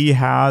he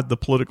had the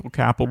political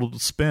capital to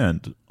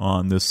spend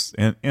on this,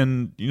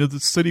 and the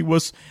city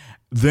was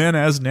then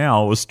as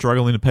now was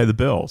struggling to pay the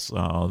bills.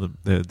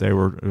 They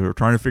were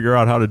trying to figure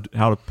out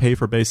how to pay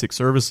for basic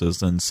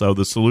services, and so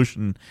the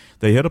solution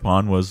they hit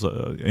upon was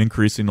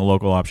increasing the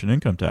local option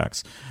income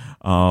tax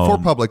for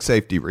public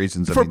safety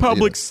reasons.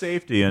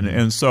 Safety,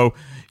 and so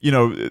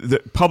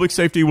the public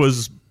safety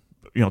was.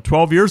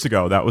 12 years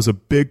ago, that was a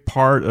big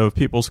part of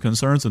people's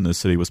concerns in this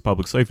city was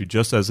public safety,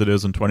 just as it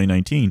is in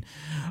 2019.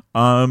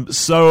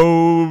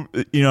 So,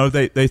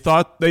 they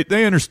thought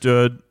they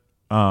understood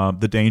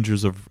the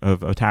dangers of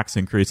a tax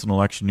increase in an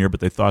election year,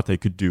 but they thought they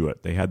could do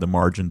it. They had the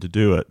margin to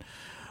do it.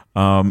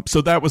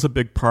 So that was a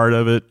big part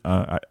of it.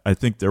 I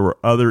think there were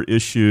other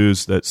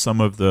issues that some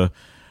of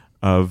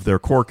their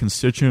core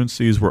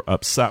constituencies were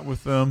upset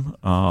with them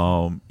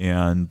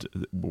and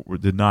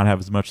did not have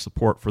as much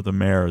support for the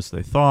mayor as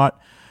they thought.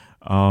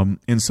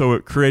 And so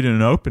it created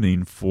an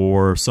opening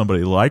for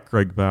somebody like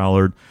Greg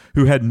Ballard,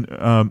 who had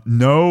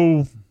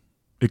no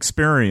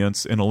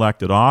experience in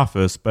elected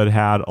office, but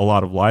had a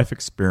lot of life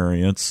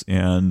experience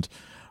and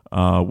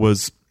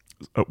was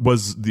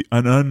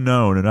an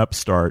unknown, an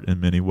upstart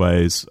in many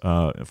ways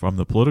from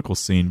the political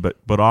scene,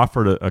 but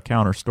offered a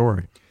counter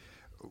story.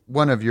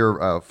 One of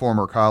your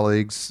former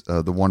colleagues,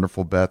 the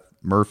wonderful Beth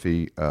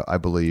Murphy, I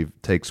believe,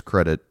 takes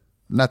credit.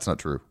 That's not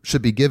true.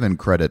 Should be given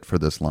credit for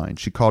this line.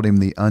 She called him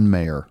the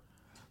unmayor.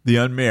 The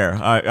unmayor.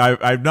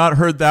 I've not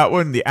heard that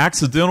one. The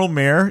accidental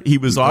mayor. He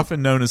was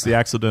often known as the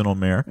accidental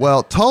mayor.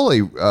 Well,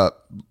 Tully,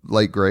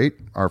 late great,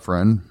 our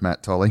friend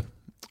Matt Tully,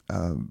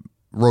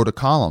 wrote a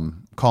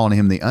column calling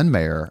him the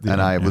unmayor,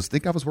 and I was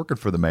working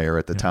for the mayor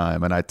at the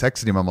time, and I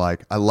texted him. I'm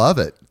like, I love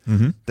it.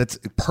 Mm-hmm. That's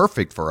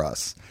perfect for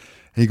us.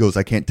 He goes,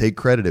 I can't take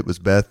credit. It was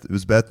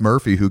Beth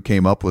Murphy who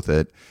came up with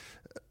it.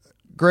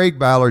 Greg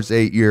Ballard's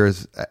 8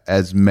 years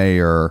as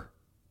mayor,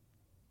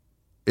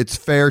 it's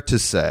fair to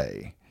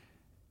say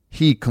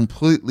he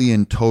completely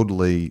and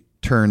totally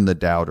turned the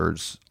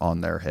doubters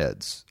on their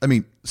heads. I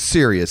mean,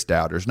 serious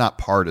doubters, not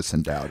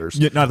partisan doubters.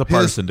 Yeah, not the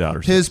partisan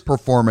doubters. His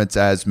performance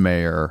as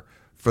mayor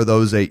for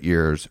those 8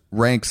 years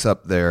ranks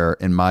up there,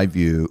 in my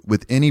view,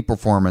 with any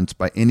performance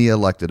by any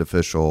elected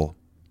official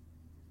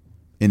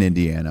in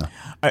Indiana.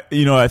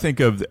 I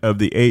think of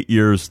the 8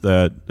 years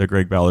that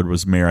Greg Ballard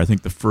was mayor, I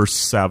think the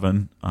first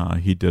 7,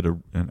 he did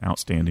an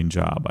outstanding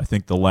job. I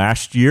think the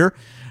last year,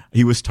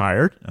 he was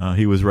tired.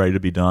 He was ready to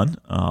be done.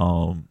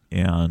 I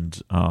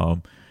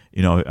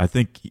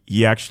think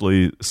he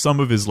actually, some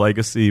of his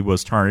legacy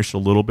was tarnished a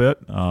little bit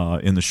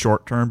in the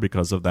short term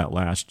because of that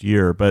last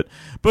year. But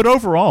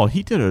overall,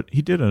 he did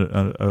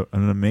an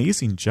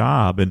amazing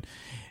job.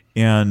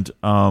 And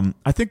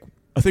I think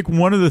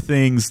one of the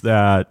things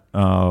that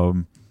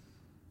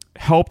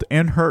helped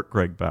and hurt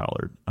Greg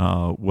Ballard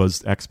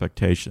was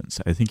expectations.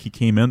 I think he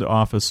came into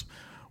office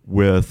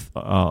with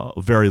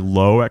very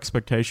low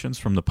expectations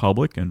from the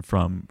public and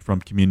from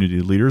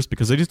community leaders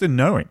because they just didn't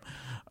know him.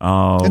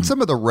 And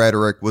some of the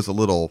rhetoric was a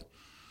little,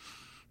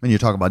 when you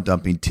talk about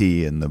dumping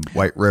tea in the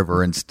White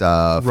River and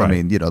stuff, right.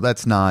 I mean,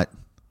 that's not,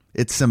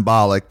 it's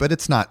symbolic, but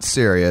it's not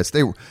serious.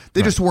 They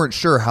just weren't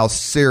sure how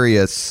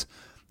serious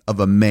of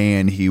a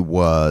man he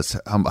was,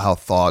 how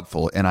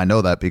thoughtful. And I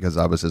know that because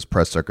I was his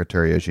press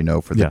secretary, as you know,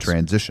 for the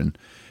transition.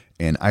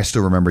 And I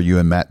still remember you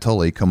and Matt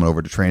Tully coming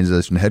over to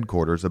transition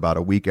headquarters about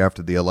a week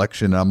after the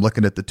election. And I'm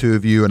looking at the two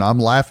of you and I'm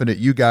laughing at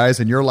you guys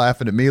and you're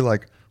laughing at me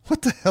like,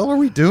 what the hell are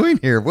we doing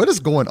here? What is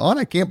going on?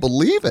 I can't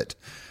believe it.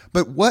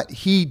 But what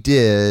he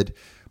did,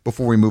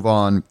 before we move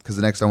on, because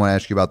the next I want to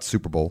ask you about the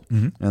Super Bowl,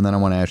 and then I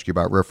want to ask you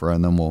about RIFRA,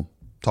 and then we'll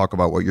talk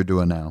about what you're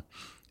doing now,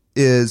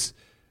 is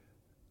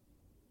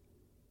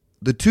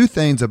the two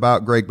things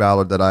about Greg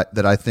Ballard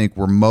that I think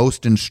were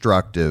most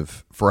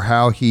instructive for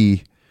how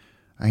he,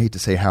 I hate to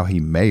say how he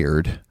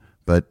mayored,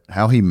 but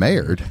how he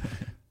mayored,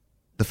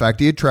 the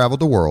fact he had traveled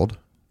the world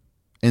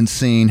and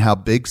seen how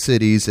big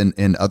cities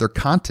and other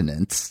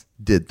continents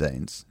did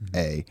things,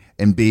 A,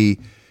 and B,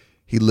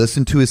 he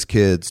listened to his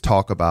kids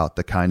talk about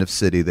the kind of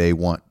city they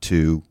want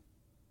to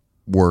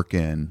work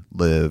in,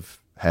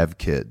 live, have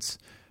kids,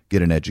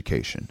 get an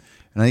education.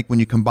 And I think when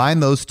you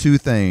combine those two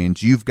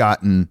things, you've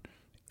gotten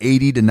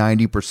 80 to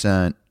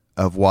 90%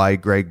 of why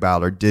Greg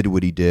Ballard did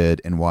what he did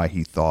and why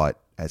he thought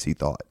as he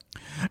thought.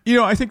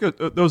 I think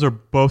those are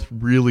both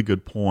really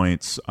good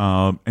points.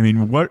 I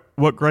mean,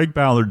 what Greg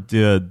Ballard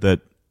did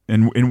that,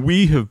 and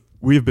we have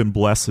been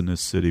blessed in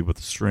this city with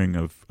a string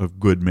of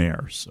good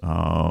mayors,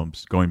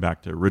 going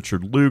back to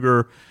Richard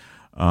Lugar,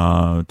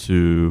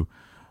 to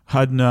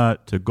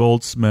Hudnut, to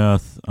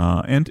Goldsmith,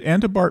 and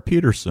to Bart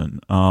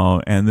Peterson,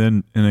 and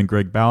then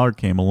Greg Ballard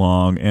came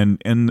along,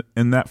 and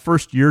in that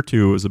first year or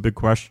two, it was a big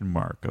question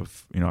mark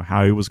of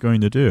how he was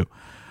going to do,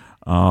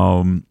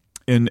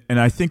 and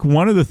I think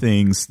one of the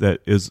things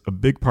that is a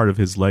big part of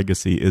his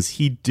legacy is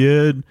he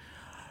did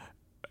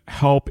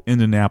help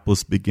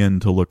Indianapolis begin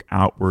to look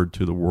outward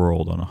to the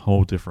world on a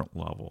whole different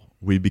level.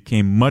 We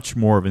became much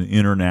more of an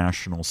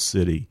international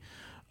city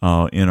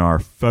in our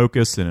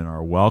focus and in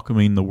our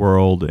welcoming the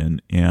world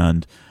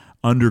and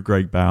under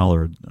Greg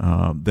Ballard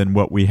than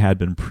what we had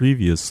been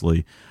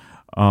previously.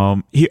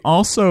 He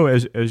also,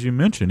 as you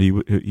mentioned,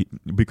 he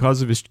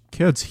because of his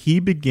kids, he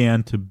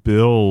began to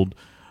build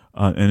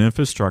an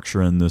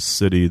infrastructure in this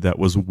city that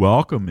was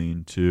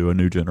welcoming to a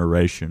new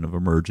generation of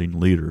emerging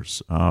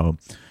leaders.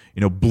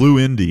 Blue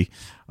Indy,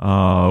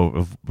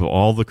 of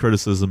all the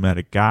criticism that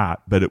it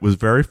got, but it was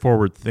very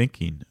forward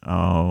thinking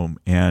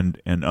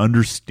and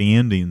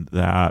understanding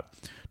that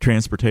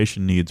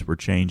transportation needs were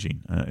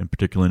changing, and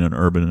particularly in an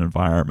urban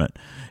environment.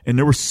 And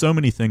there were so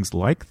many things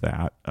like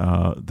that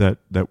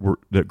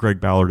that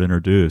Greg Ballard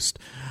introduced.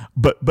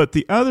 But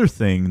the other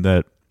thing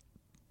that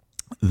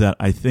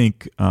I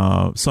think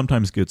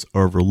sometimes gets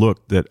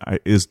overlooked that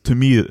is, to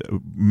me,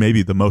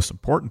 maybe the most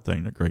important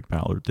thing that Greg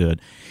Ballard did.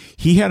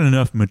 He had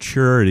enough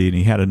maturity and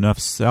he had enough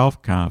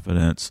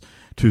self-confidence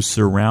to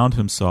surround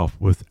himself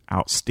with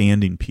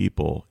outstanding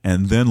people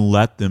and then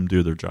let them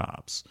do their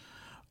jobs.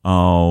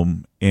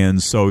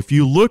 And so if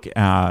you look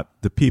at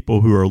the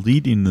people who are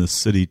leading this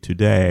city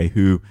today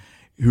who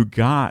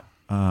got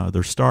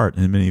their start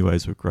in many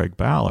ways with Greg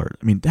Ballard,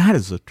 I mean, that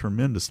is a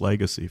tremendous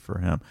legacy for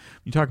him.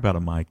 You talk about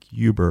a Mike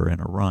Huber and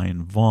a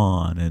Ryan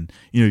Vaughn, and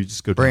you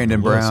just go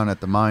Brandon Brown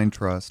at the Mine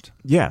Trust.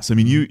 Yes, I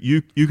mean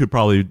you could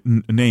probably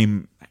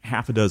name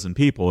half a dozen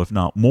people, if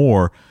not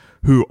more,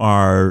 who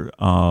are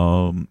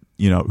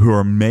who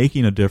are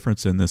making a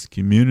difference in this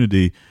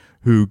community,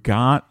 who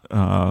got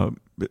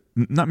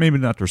not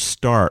their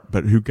start,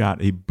 but who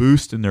got a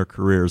boost in their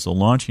careers. A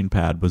launching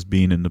pad was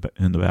being in the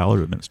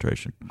Ballard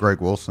administration.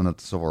 Greg Wilson at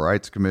the Civil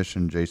Rights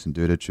Commission, Jason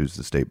Dudich, who's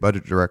the state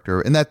budget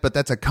director, but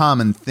that's a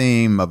common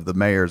theme of the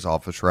mayor's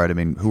office, right? I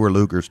mean, who are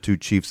Lugar's two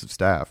chiefs of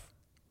staff?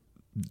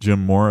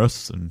 Jim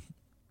Morris and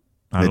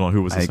I don't know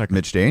who was the second.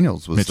 Mitch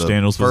Daniels was the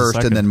Daniels first,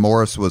 was the and then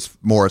Morris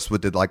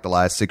did like the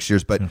last 6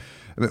 years. But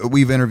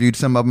we've interviewed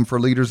some of them for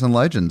Leaders and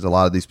Legends. A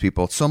lot of these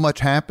people. So much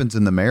happens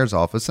in the mayor's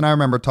office, and I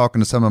remember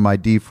talking to some of my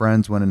D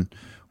friends when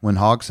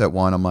Hogsett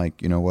won. I'm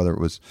like, whether it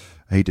was,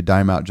 I hate to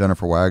dime out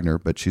Jennifer Wagner,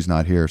 but she's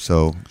not here,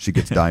 so she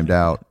gets dimed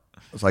out.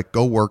 It's like,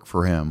 go work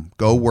for him.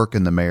 Go work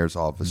in the mayor's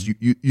office.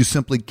 You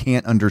simply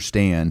can't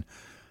understand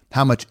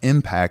how much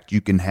impact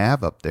you can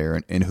have up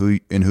there and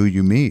who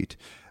you meet.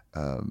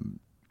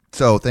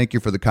 So thank you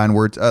for the kind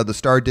words. The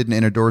Star didn't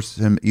endorse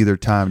him either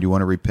time. Do you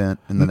want to repent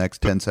in the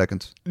next 10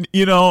 seconds?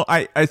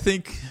 I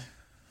think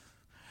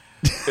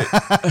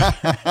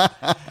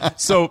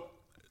so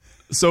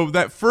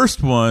that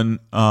first one,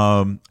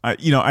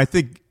 I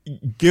think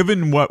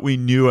given what we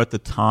knew at the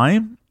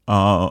time,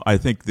 I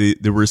think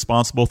the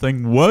responsible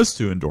thing was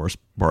to endorse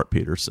Bart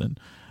Peterson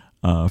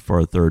for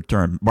a third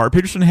term. Bart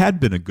Peterson had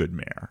been a good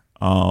mayor.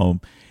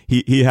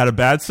 He had a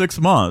bad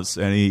 6 months,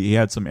 and he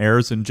had some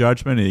errors in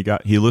judgment, and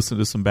he listened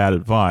to some bad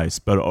advice.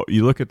 But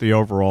you look at the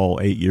overall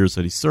 8 years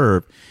that he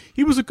served,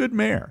 he was a good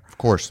mayor. Of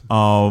course.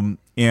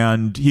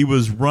 And he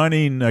was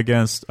running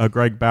against a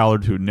Greg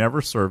Ballard who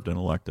never served in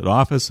elected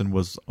office and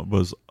was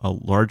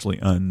largely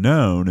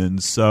unknown.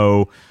 And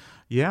so,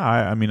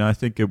 I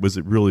think it was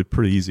a really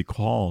pretty easy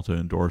call to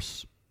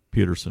endorse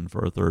Peterson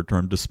for a third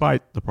term,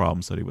 despite the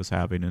problems that he was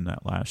having in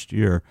that last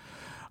year.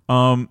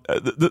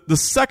 The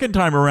second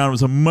time around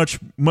was a much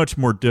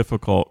more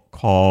difficult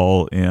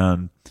call,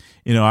 and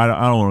I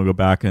don't want to go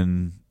back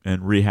and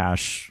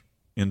rehash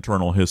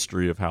internal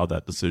history of how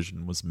that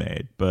decision was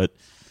made, but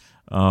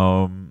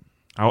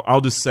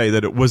I'll just say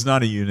that it was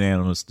not a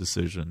unanimous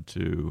decision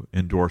to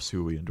endorse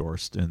who we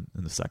endorsed in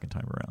the second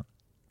time around.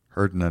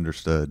 Heard and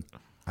understood.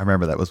 I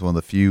remember that was one of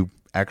the few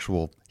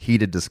actual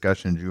heated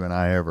discussions you and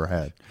I ever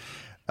had.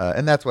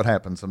 And that's what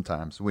happens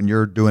sometimes when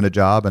you're doing a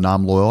job and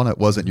I'm loyal and it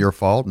wasn't your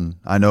fault. And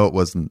I know it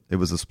wasn't, it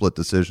was a split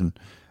decision.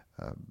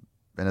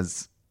 And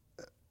as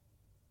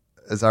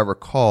I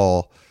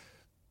recall,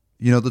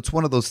 that's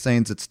one of those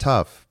things that's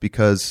tough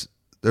because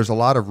there's a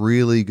lot of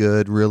really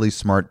good, really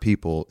smart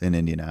people in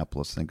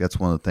Indianapolis. I think that's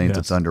one of the things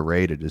that's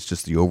underrated is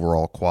just the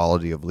overall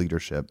quality of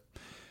leadership.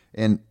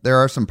 And there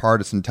are some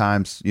partisan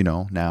times,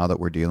 now that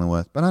we're dealing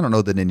with, but I don't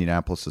know that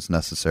Indianapolis has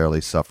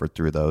necessarily suffered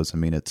through those. I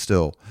mean, it's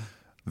still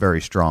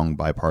very strong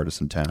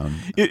bipartisan town.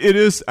 It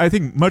is, I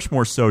think, much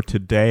more so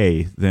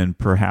today than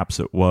perhaps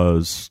it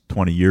was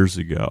 20 years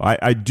ago.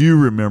 I do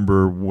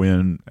remember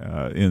when,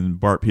 in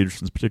Bart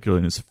Peterson's, particularly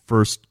in his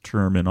first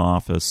term in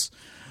office,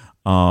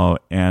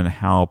 and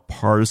how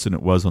partisan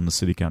it was on the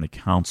city-county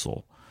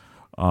council.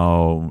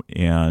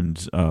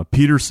 And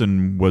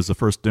Peterson was the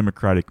first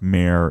Democratic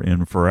mayor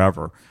in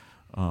forever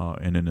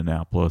in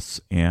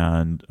Indianapolis.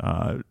 And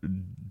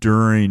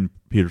during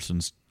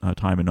Peterson's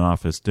time in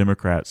office,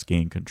 Democrats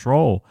gained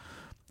control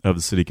of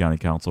the city-county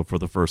council for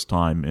the first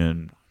time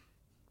in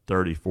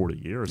 30, 40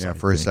 years. Yeah,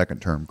 for his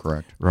second term,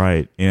 correct.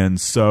 Right.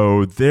 And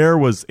so there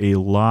was a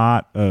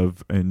lot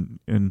of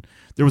and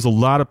there was a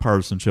lot of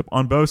partisanship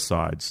on both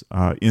sides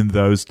in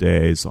those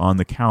days on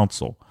the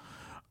council.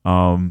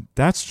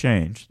 That's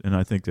changed, and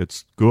I think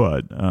that's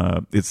good.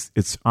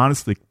 It's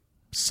honestly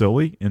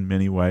silly in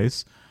many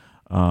ways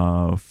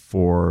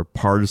for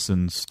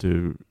partisans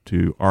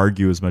to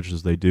argue as much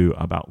as they do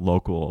about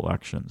local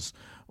elections.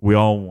 We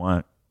all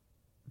want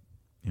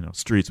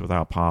streets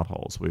without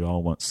potholes. We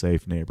all want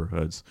safe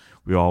neighborhoods.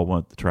 We all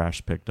want the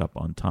trash picked up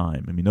on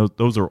time. I mean,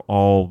 those are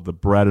all the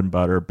bread and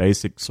butter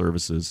basic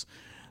services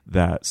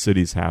that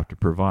cities have to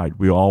provide.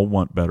 We all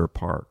want better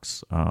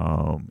parks,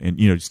 and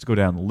just to go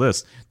down the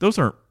list, those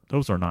are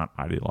not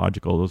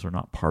ideological. Those are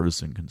not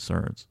partisan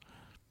concerns.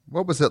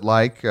 What was it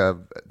like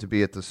to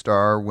be at the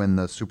Star when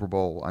the Super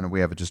Bowl? I know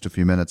we have just a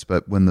few minutes,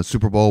 but when the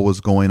Super Bowl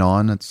was going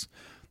on, it's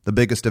the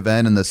biggest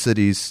event in the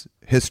city's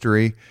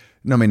history.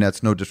 I mean,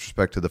 that's no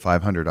disrespect to the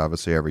 500,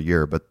 obviously, every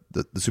year, but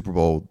the Super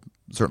Bowl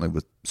certainly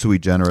was sui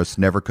generis.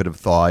 Never could have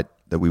thought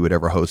that we would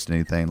ever host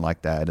anything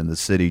like that, and the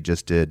city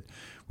just did.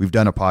 We've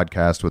done a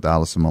podcast with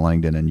Allison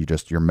Millangton, and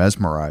you're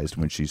mesmerized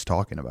when she's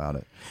talking about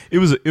it. It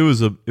was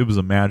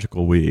a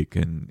magical week,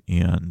 and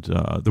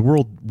the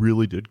world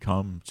really did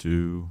come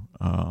to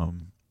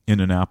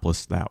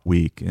Indianapolis that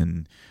week,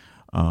 and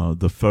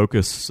the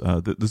focus.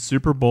 The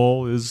Super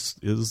Bowl is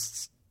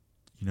it's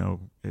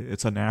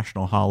a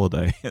national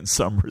holiday in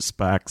some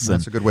respects.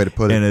 That's a good way to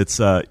put it. And it's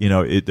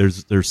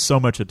there's so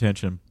much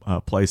attention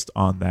placed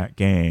on that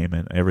game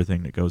and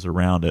everything that goes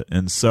around it,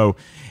 and so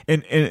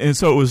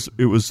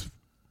it was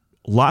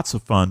lots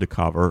of fun to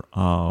cover,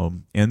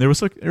 and there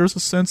was a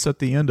sense at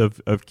the end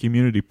of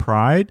community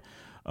pride.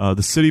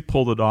 The city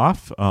pulled it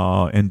off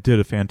and did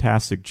a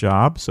fantastic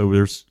job. So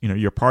there's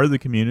you're part of the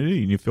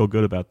community and you feel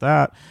good about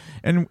that,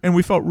 and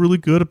we felt really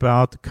good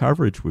about the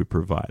coverage we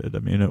provided. I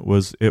mean, it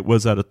was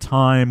at a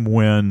time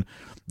when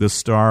the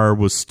Star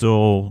was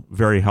still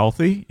very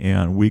healthy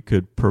and we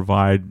could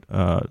provide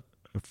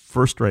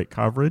first-rate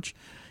coverage,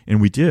 and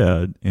we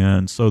did.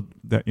 And so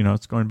that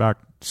it's going back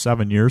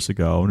 7 years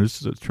ago, and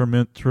it's a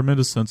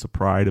tremendous sense of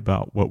pride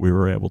about what we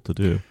were able to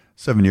do.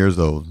 7 years,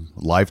 though,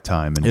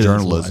 lifetime in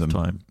journalism.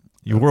 Lifetime.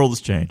 Your world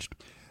has changed.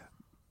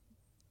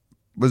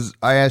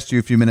 I asked you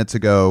a few minutes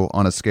ago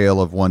on a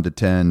scale of 1 to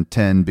 10,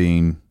 10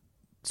 being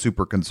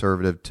super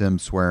conservative, Tim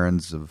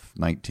Swarens of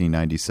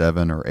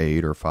 1997 or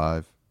 8 or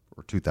 5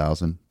 or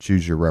 2000,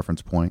 choose your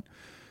reference point.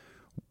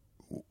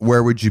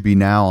 Where would you be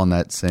now on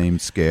that same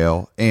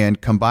scale? And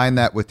combine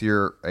that with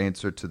your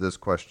answer to this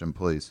question,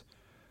 please.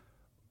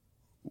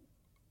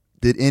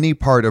 Did any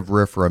part of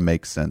RFRA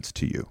make sense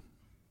to you?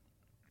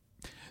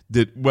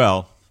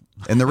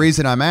 And the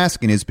reason I'm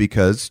asking is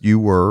because you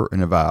were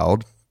an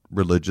avowed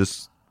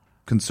religious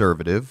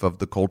conservative of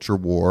the culture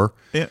war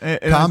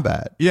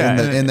combat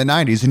in the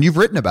 90s, and you've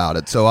written about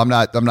it. So I'm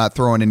not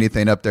throwing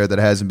anything up there that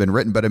hasn't been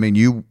written, but I mean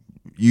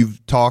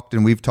you've talked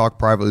and we've talked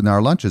privately in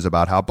our lunches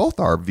about how both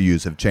our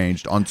views have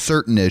changed on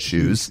certain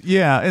issues.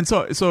 Yeah, and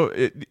so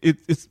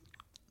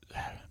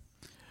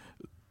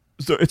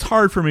it's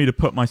hard for me to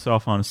put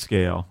myself on a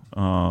scale.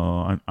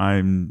 I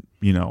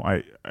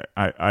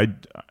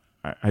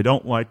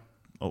don't like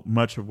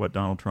much of what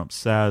Donald Trump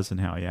says and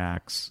how he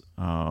acts.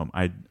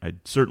 I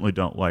certainly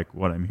don't like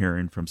what I'm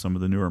hearing from some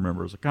of the newer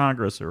members of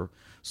Congress who are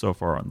so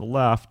far on the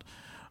left.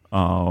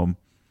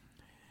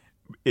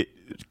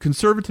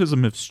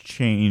 Conservatism has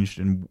changed,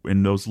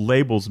 and those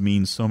labels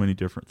mean so many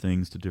different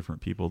things to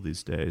different people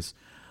these days.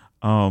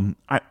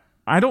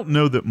 I don't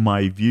know that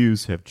my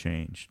views have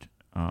changed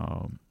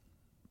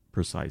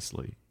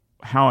precisely.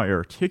 How I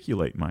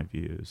articulate my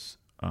views,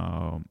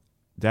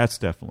 that's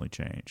definitely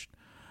changed.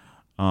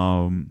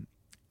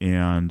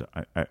 And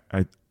I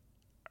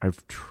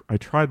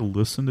try to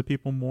listen to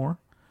people more,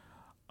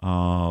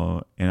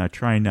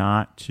 try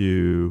not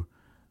to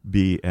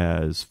be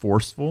as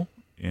forceful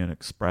in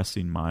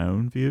expressing my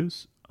own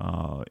views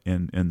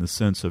in the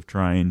sense of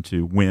trying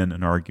to win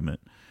an argument.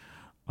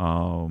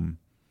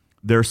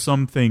 There are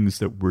some things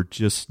that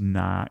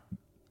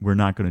we're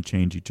not going to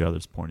change each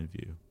other's point of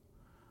view.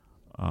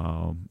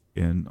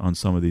 And on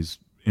some of these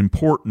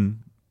important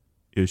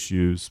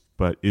issues,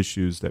 but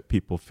issues that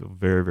people feel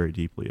very, very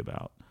deeply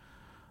about,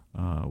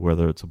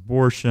 whether it's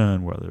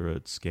abortion, whether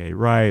it's gay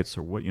rights,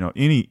 or what,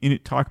 any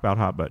talk about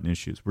hot button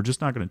issues. We're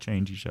just not going to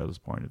change each other's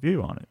point of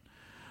view on it.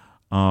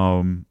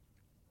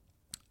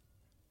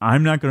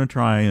 I'm not going to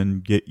try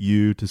and get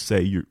you to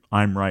say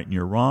I'm right and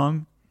you're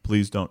wrong.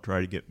 Please don't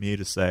try to get me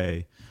to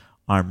say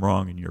I'm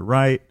wrong and you're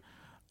right.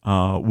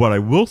 What I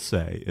will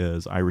say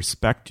is I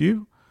respect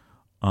you.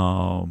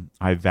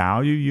 I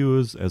value you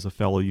as a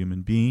fellow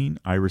human being.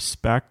 I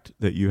respect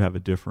that you have a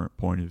different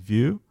point of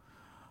view.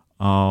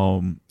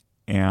 And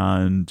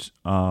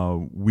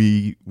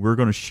we're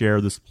going to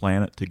share this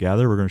planet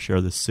together. We're going to share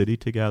this city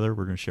together.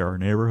 We're going to share our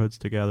neighborhoods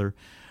together.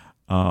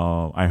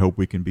 I hope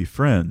we can be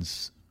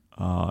friends,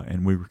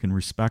 and we can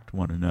respect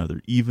one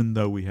another, even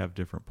though we have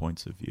different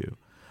points of view.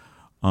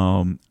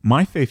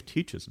 My faith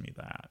teaches me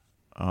that.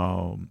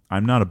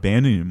 I'm not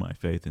abandoning my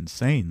faith in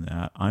saying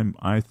that.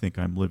 I think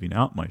I'm living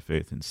out my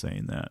faith in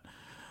saying that.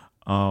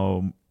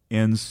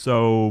 And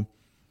so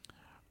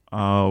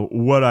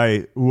what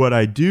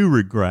I do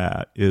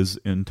regret is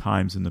in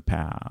times in the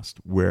past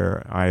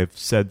where I've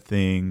said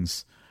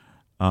things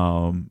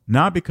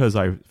not because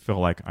I felt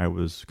like I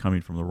was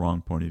coming from the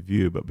wrong point of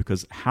view, but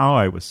because how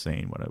I was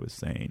saying what I was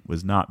saying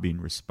was not being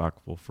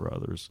respectful for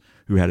others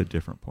who had a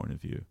different point of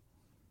view.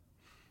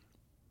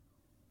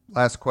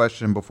 Last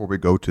question before we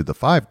go to the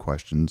 5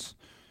 questions.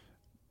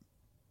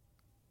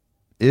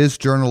 Is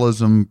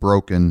journalism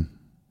broken?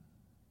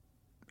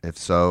 If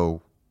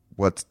so,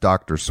 what's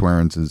Dr.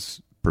 Swarens'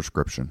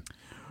 prescription?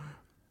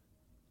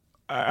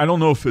 I don't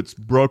know if it's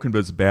broken, but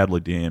it's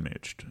badly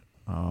damaged.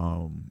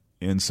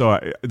 And so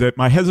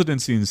my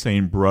hesitancy in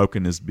saying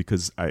broken is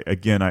because, I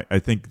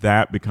think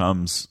that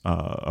becomes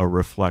a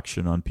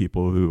reflection on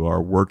people who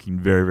are working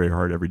very, very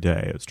hard every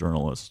day as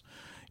journalists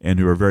and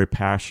who are very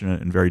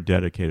passionate and very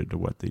dedicated to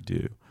what they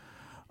do.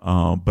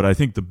 But I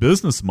think the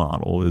business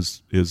model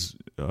is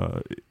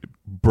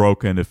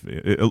broken,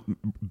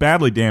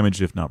 badly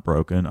damaged, if not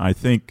broken. I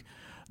think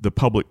the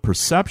public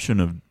perception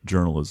of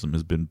journalism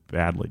has been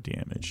badly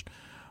damaged.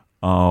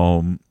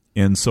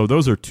 And so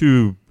those are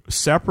two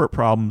separate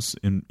problems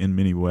in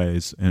many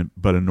ways,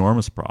 but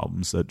enormous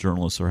problems that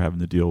journalists are having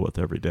to deal with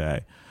every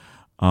day.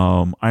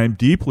 I am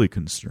deeply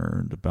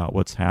concerned about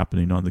what's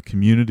happening on the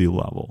community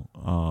level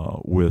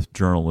with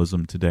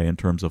journalism today in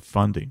terms of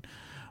funding.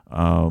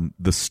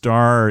 The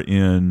Star we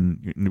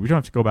don't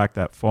have to go back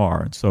that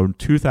far. And so in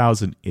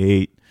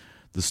 2008,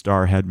 the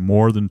Star had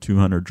more than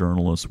 200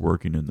 journalists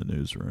working in the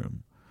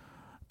newsroom.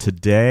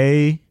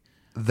 Today,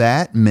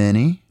 that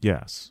many?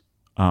 Yes.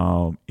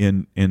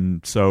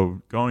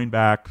 So going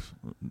back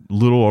a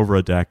little over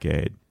a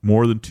decade,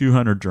 more than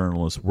 200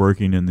 journalists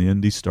working in the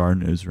Indy Star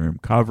newsroom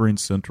covering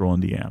Central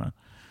Indiana.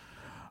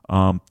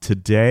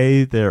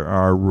 Today, there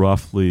are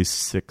roughly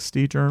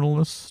 60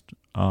 journalists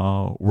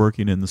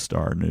working in the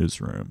Star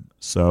newsroom.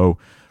 So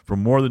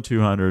from more than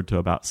 200 to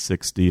about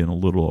 60 in a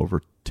little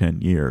over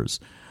 10 years.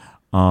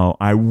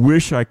 I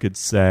wish I could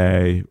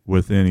say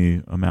with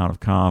any amount of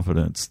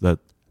confidence that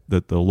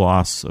the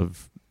loss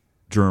of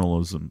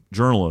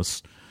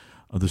journalists,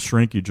 the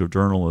shrinkage of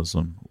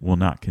journalism will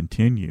not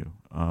continue,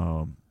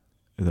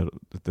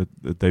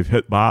 that they've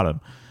hit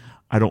bottom.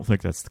 I don't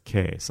think that's the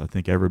case. I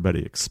think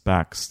everybody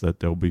expects that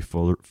there'll be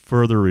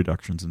further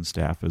reductions in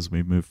staff as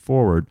we move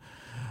forward.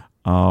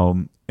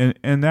 And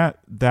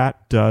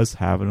that does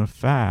have an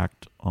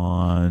effect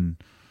on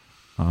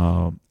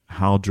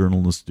how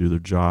journalists do their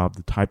job,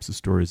 the types of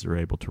stories they're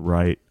able to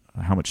write,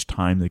 how much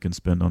time they can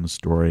spend on a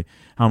story,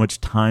 how much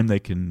time they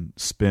can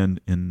spend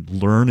in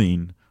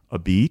learning a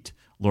beat,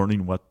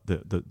 learning what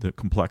the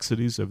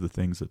complexities of the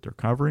things that they're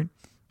covering.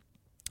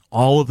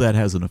 All of that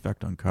has an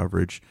effect on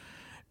coverage.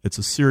 It's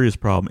a serious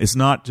problem. It's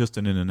not just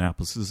in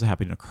Indianapolis. This is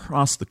happening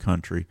across the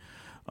country.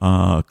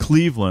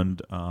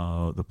 Cleveland,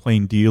 the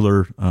Plain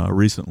Dealer,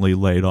 recently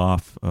laid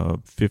off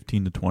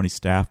 15 to 20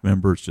 staff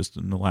members just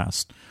in the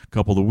last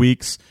couple of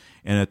weeks.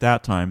 And at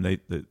that time,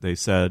 they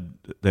said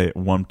they at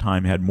one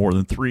time had more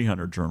than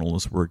 300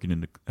 journalists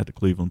working at the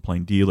Cleveland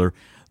Plain Dealer.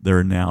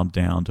 They're now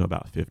down to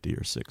about 50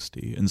 or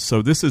 60. And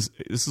so this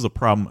is a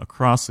problem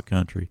across the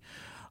country.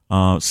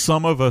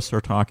 Some of us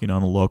are talking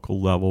on a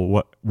local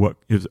level.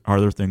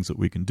 Are there things that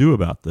we can do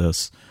about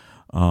this?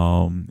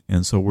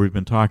 And so we've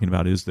been talking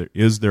about is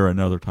there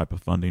another type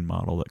of funding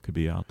model that could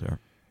be out there?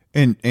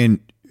 And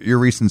your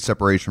recent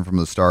separation from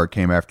the Star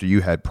came after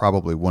you had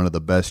probably one of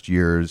the best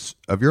years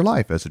of your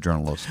life as a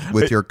journalist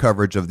with your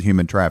coverage of the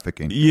human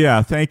trafficking.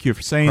 Yeah, thank you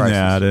for saying crisis.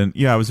 that. And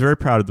yeah, I was very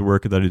proud of the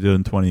work that I did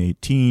in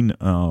 2018.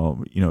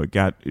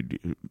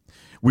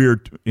 We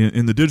were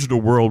in the digital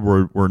world.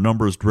 We're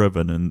numbers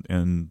driven,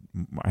 and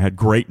I had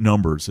great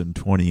numbers in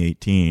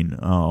 2018.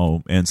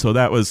 And so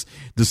that was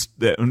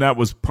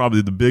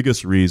probably the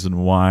biggest reason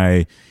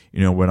why,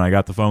 when I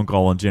got the phone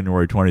call on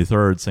January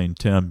 23rd saying,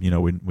 Tim,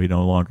 we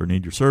no longer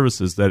need your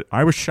services, that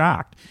I was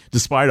shocked,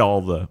 despite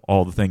all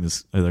the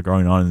things that are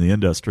going on in the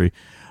industry,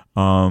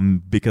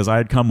 because I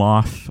had come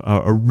off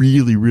a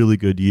really, really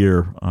good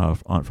year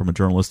from a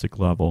journalistic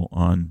level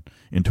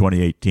in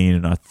 2018,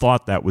 and I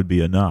thought that would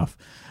be enough.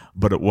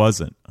 But it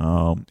wasn't.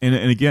 And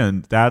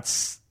again, that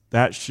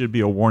should be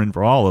a warning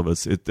for all of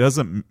us. It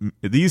doesn't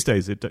these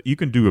days. You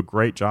can do a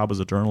great job as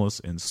a journalist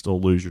and still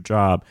lose your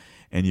job,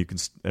 and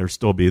there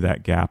still be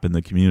that gap in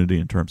the community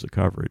in terms of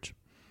coverage.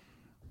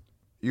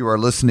 You are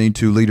listening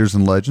to Leaders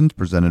and Legends,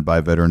 presented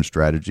by Veteran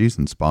Strategies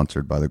and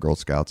sponsored by the Girl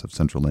Scouts of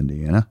Central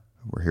Indiana.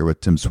 We're here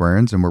with Tim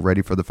Swarens, and we're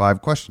ready for the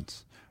 5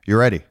 questions. You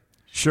ready?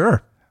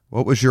 Sure.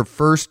 What was your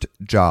first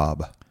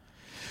job?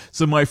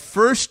 So my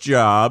first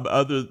job,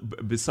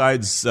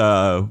 besides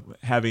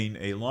having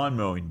a lawn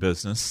mowing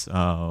business,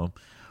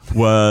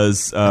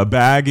 was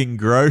bagging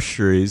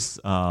groceries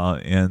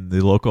in the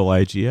local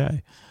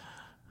IGA.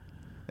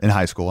 In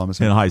high school, I'm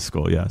assuming? In high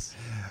school, yes.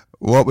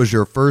 What was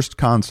your first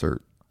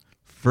concert?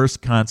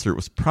 First concert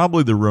was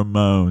probably the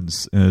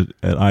Ramones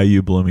at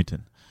IU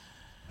Bloomington.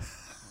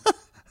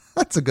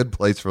 That's a good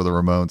place for the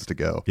Ramones to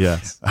go.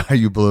 Yes.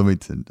 IU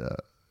Bloomington.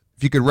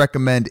 If you could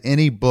recommend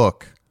any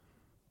book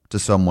to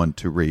someone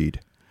to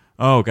read.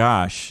 Oh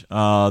gosh, there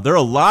are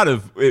a lot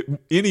of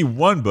any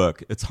one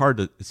book. It's hard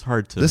to.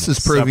 This is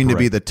proving separate. to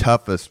be the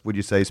toughest. Would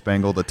you say,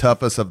 Spangle, the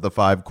toughest of the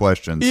 5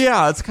 questions?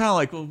 Yeah, it's kind of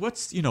like, well,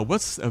 what's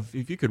if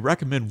you could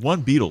recommend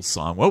one Beatles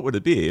song, what would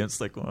it be? And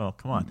it's like, well,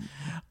 come on.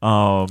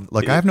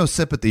 Look, I have no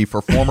sympathy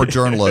for former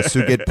journalists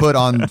who get put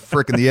on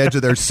frickin' the edge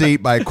of their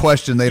seat by a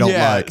question they don't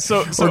like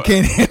or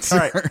can't answer.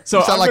 All right, so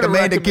you sound like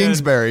Amanda recommend,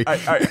 Kingsbury.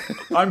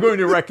 I'm going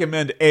to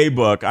recommend a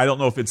book. I don't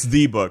know if it's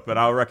the book, but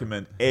I'll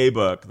recommend a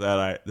book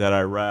that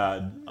I read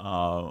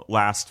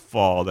last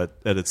fall that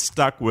it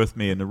stuck with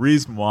me, and the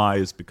reason why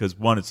is because,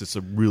 one, it's just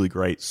a really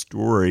great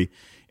story,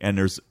 and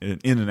there's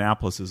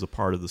Indianapolis is a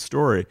part of the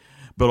story,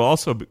 but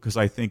also because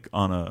I think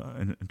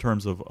in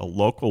terms of a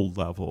local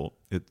level,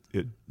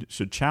 it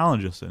should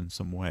challenge us in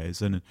some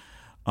ways. And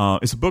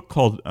it's a book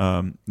called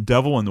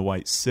Devil in the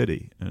White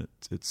City, and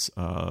it's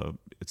a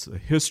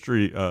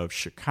history of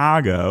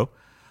Chicago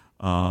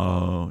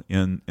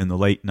in the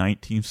late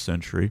 19th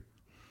century.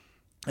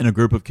 And a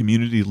group of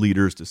community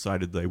leaders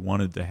decided they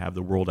wanted to have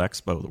the World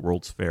Expo, the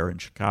World's Fair in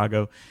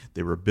Chicago.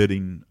 They were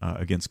bidding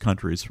against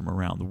countries from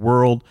around the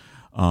world.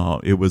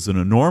 It was an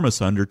enormous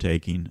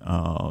undertaking.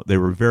 They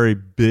were very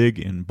big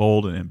and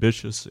bold and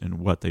ambitious in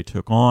what they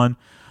took on.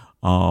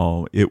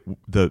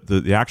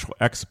 The actual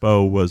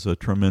expo was a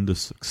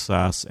tremendous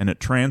success, and it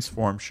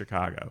transformed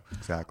Chicago.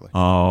 Exactly.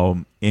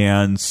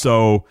 And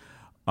so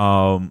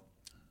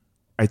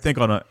I think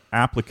on an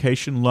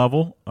application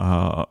level,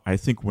 I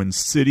think when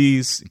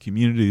cities and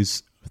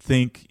communities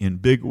think in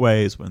big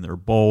ways, when they're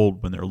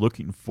bold, when they're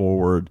looking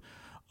forward,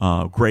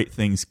 great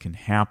things can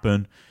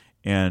happen.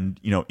 And,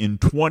 in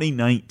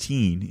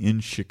 2019 in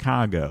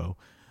Chicago,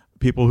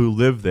 people who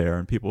live there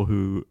and people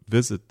who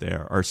visit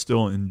there are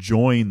still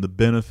enjoying the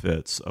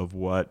benefits of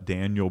what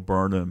Daniel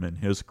Burnham and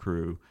his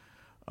crew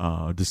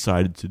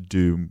decided to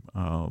do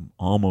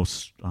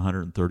almost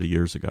 130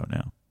 years ago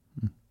now.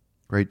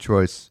 Great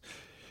choice.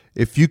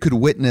 If you could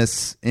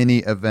witness any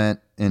event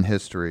in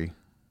history,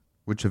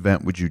 which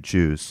event would you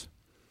choose?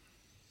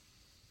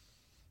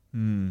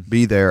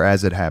 Be there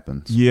as it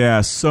happens.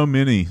 Yeah, so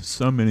many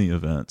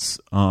events.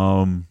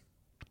 So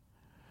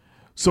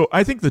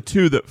I think the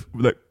two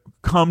that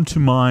come to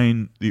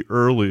mind the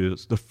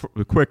earliest,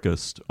 the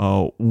quickest,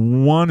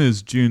 one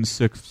is June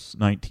 6th,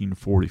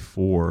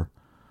 1944,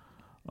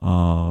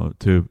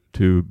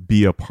 to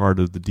be a part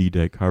of the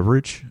D-Day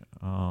coverage,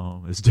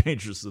 as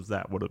dangerous as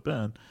that would have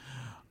been.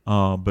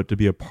 But to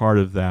be a part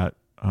of that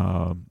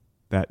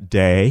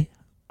day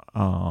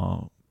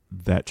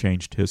that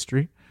changed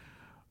history,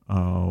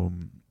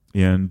 and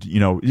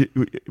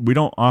we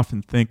don't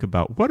often think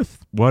about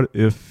what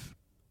if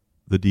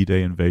the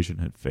D-Day invasion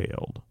had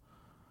failed,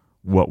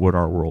 what would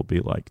our world be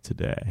like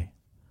today?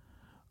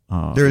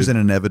 There is an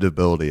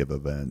inevitability of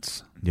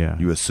events. Yeah,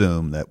 you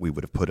assume that we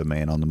would have put a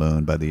man on the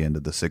moon by the end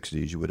of the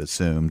 60s. You would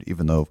assume,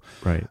 even though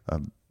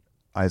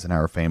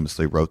Eisenhower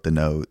famously wrote the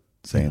note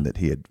saying that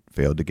he had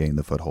failed to gain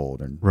the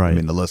foothold, and I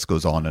mean the list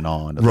goes on and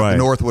on. The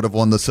North would have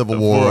won the Civil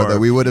War, that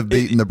we would have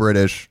beaten the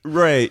British.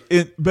 Right,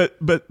 but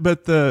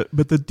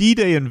the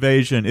D-Day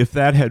invasion, if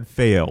that had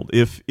failed,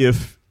 and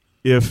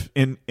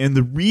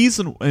the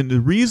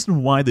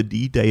reason why the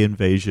D-Day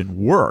invasion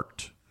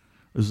worked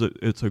is that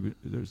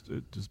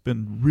there's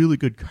been really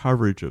good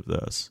coverage of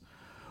this,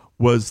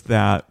 was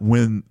that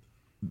when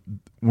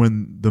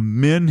the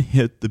men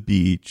hit the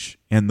beach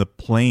and the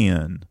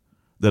plan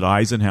that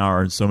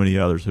Eisenhower and so many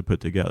others had put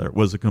together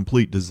was a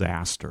complete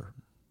disaster.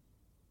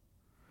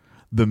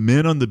 The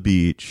men on the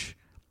beach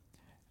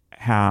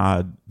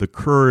had the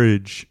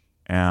courage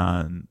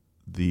and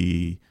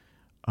the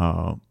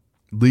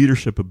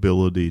leadership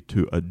ability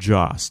to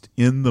adjust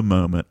in the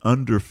moment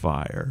under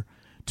fire,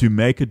 to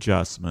make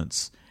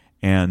adjustments,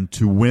 and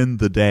to win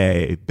the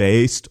day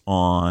based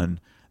on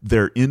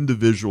their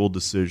individual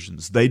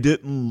decisions. They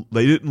didn't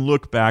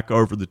look back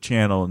over the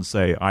channel and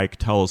say, "Ike,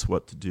 tell us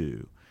what to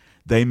do."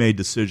 They made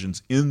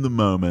decisions in the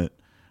moment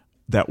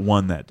that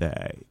won that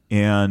day.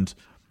 And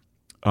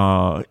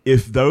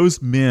if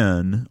those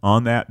men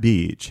on that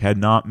beach had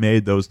not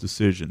made those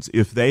decisions,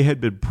 if they had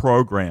been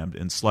programmed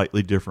in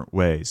slightly different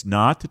ways,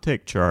 not to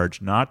take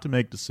charge, not to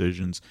make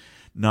decisions,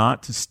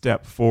 not to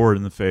step forward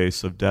in the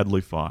face of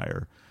deadly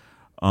fire,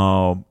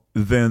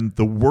 then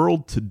the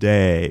world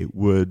today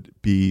would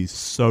be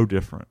so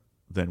different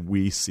than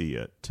we see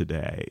it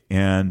today.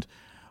 And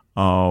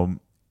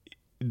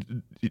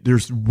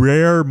there's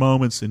rare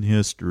moments in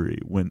history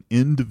when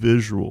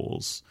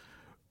individuals,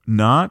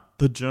 not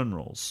the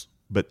generals,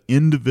 but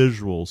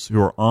individuals who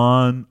are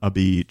on a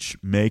beach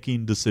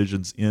making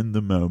decisions in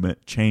the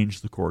moment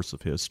change the course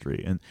of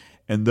history.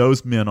 And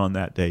those men on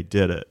that day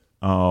did it.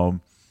 So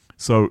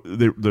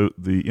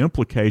the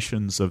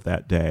implications of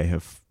that day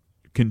have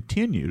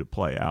continued to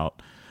play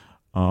out,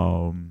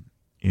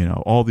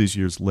 all these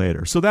years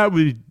later. So that would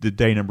be the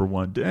day number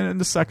one.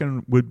 And the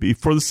second would be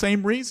for the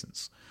same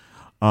reasons.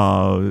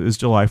 Is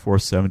July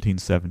 4th,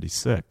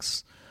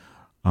 1776,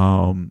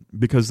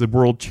 because the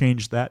world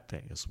changed that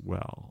day as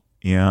well.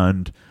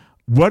 And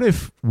what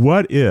if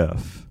the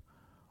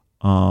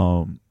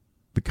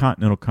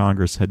Continental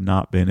Congress had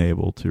not been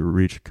able to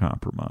reach a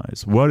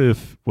compromise? What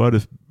if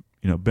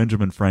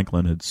Benjamin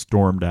Franklin had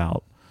stormed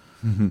out,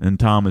 and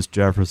Thomas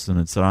Jefferson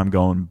had said, "I'm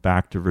going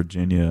back to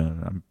Virginia,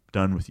 and I'm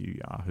done with you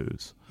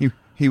yahoos"?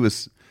 He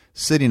was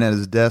sitting at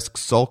his desk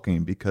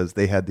sulking because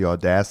they had the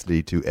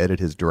audacity to edit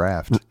his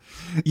draft.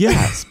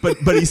 Yes, but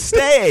he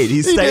stayed.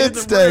 He stayed. Did in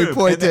the stay. room.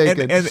 Point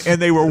taken. And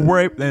they were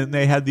and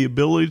they had the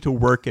ability to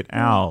work it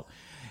out.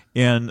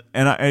 And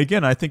I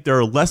think there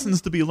are lessons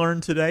to be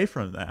learned today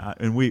from that.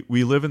 And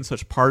we live in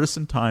such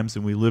partisan times,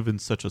 and we live in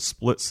such a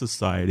split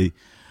society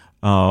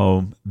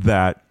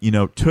that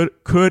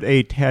could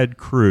a Ted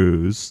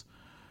Cruz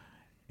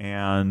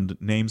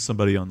and name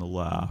somebody on the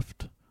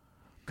left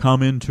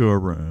come into a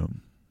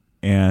room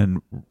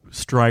and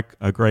strike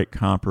a great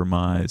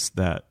compromise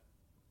that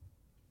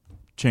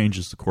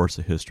changes the course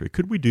of history?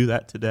 Could we do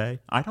that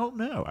today? I don't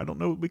know. I don't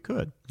know if we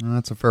could.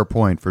 That's a fair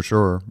point, for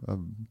sure.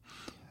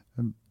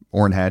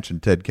 Orrin Hatch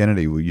and Ted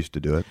Kennedy, we used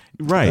to do it.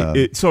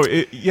 Right.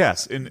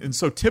 Yes. And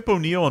so Tip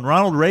O'Neill and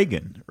Ronald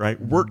Reagan,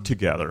 right, worked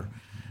together.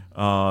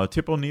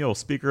 Tip O'Neill,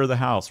 Speaker of the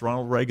House,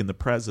 Ronald Reagan, the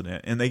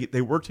President, and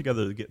they worked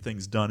together to get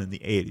things done in the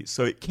 80s.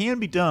 So it can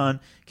be done.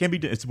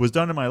 It was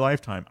done in my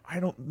lifetime. I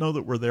don't know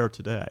that we're there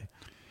today.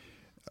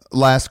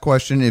 Last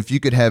question. If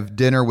you could have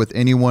dinner with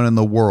anyone in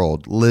the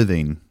world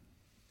living,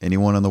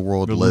 whom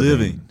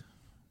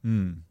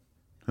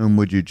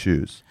would you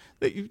choose?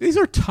 These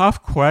are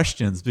tough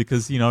questions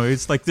because,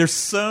 it's like there's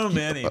so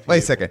many. Wait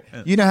a second.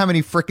 You know how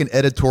many freaking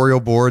editorial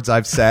boards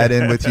I've sat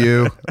in with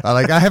you?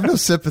 I have no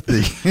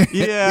sympathy.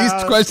 Yeah, these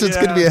questions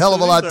could be a hell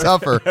of a lot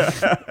tougher.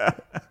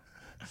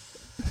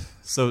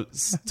 So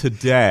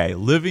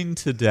living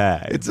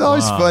today. It's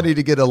always funny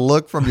to get a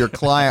look from your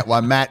client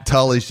while Matt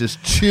Tully's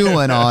just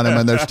chewing on them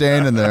and they're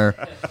standing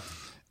there.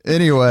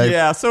 Anyway.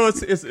 Yeah, so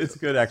it's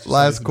good exercise.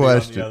 Last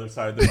question. On the other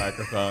side of the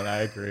microphone,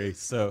 I agree.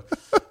 So,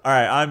 all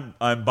right,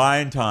 I'm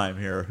buying time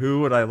here.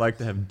 Who would I like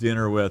to have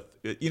dinner with?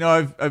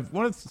 I've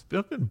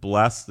been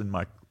blessed in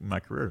my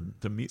career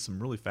to meet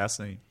some really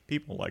fascinating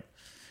people, like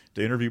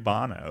to interview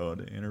Bono,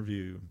 to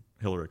interview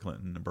Hillary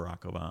Clinton and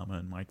Barack Obama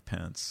and Mike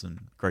Pence and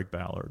Greg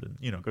Ballard,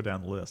 and go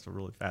down the list of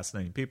really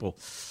fascinating people.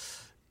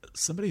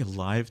 Somebody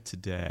alive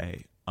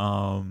today.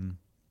 I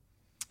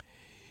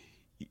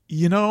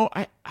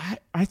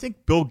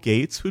think Bill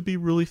Gates would be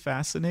really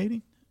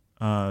fascinating.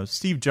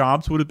 Steve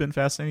Jobs would have been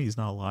fascinating. He's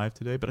not alive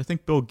today, but I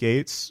think Bill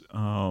Gates,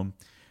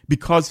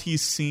 because he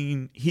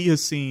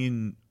has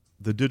seen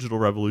the digital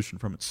revolution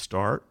from its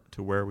start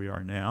to where we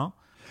are now.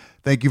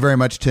 Thank you very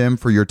much, Tim,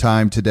 for your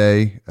time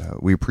today.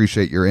 We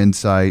appreciate your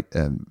insight.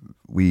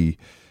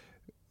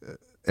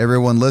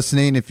 Everyone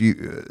listening,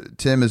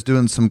 Tim is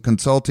doing some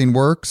consulting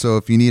work, so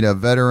if you need a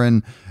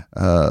veteran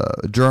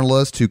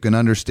journalist who can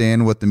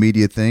understand what the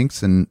media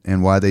thinks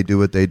and why they do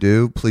what they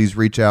do, please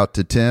reach out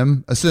to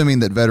Tim, assuming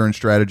that Veteran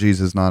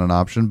Strategies is not an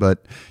option,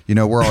 but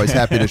we're always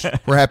happy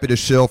to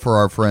shill for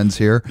our friends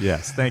here.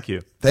 Yes, thank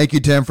you. Thank you,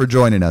 Tim, for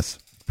joining us.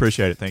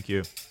 Appreciate it. Thank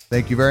you.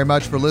 Thank you very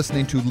much for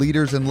listening to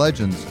Leaders and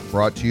Legends,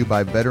 brought to you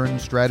by Veteran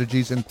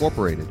Strategies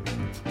Incorporated.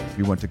 If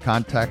you want to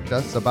contact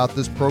us about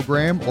this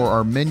program or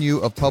our menu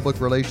of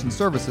public relations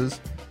services,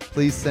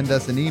 please send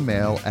us an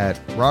email at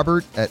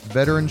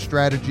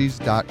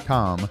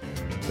robert@veteranstrategies.com.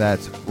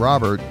 That's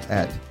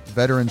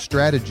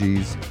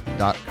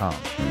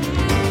robert@veteranstrategies.com.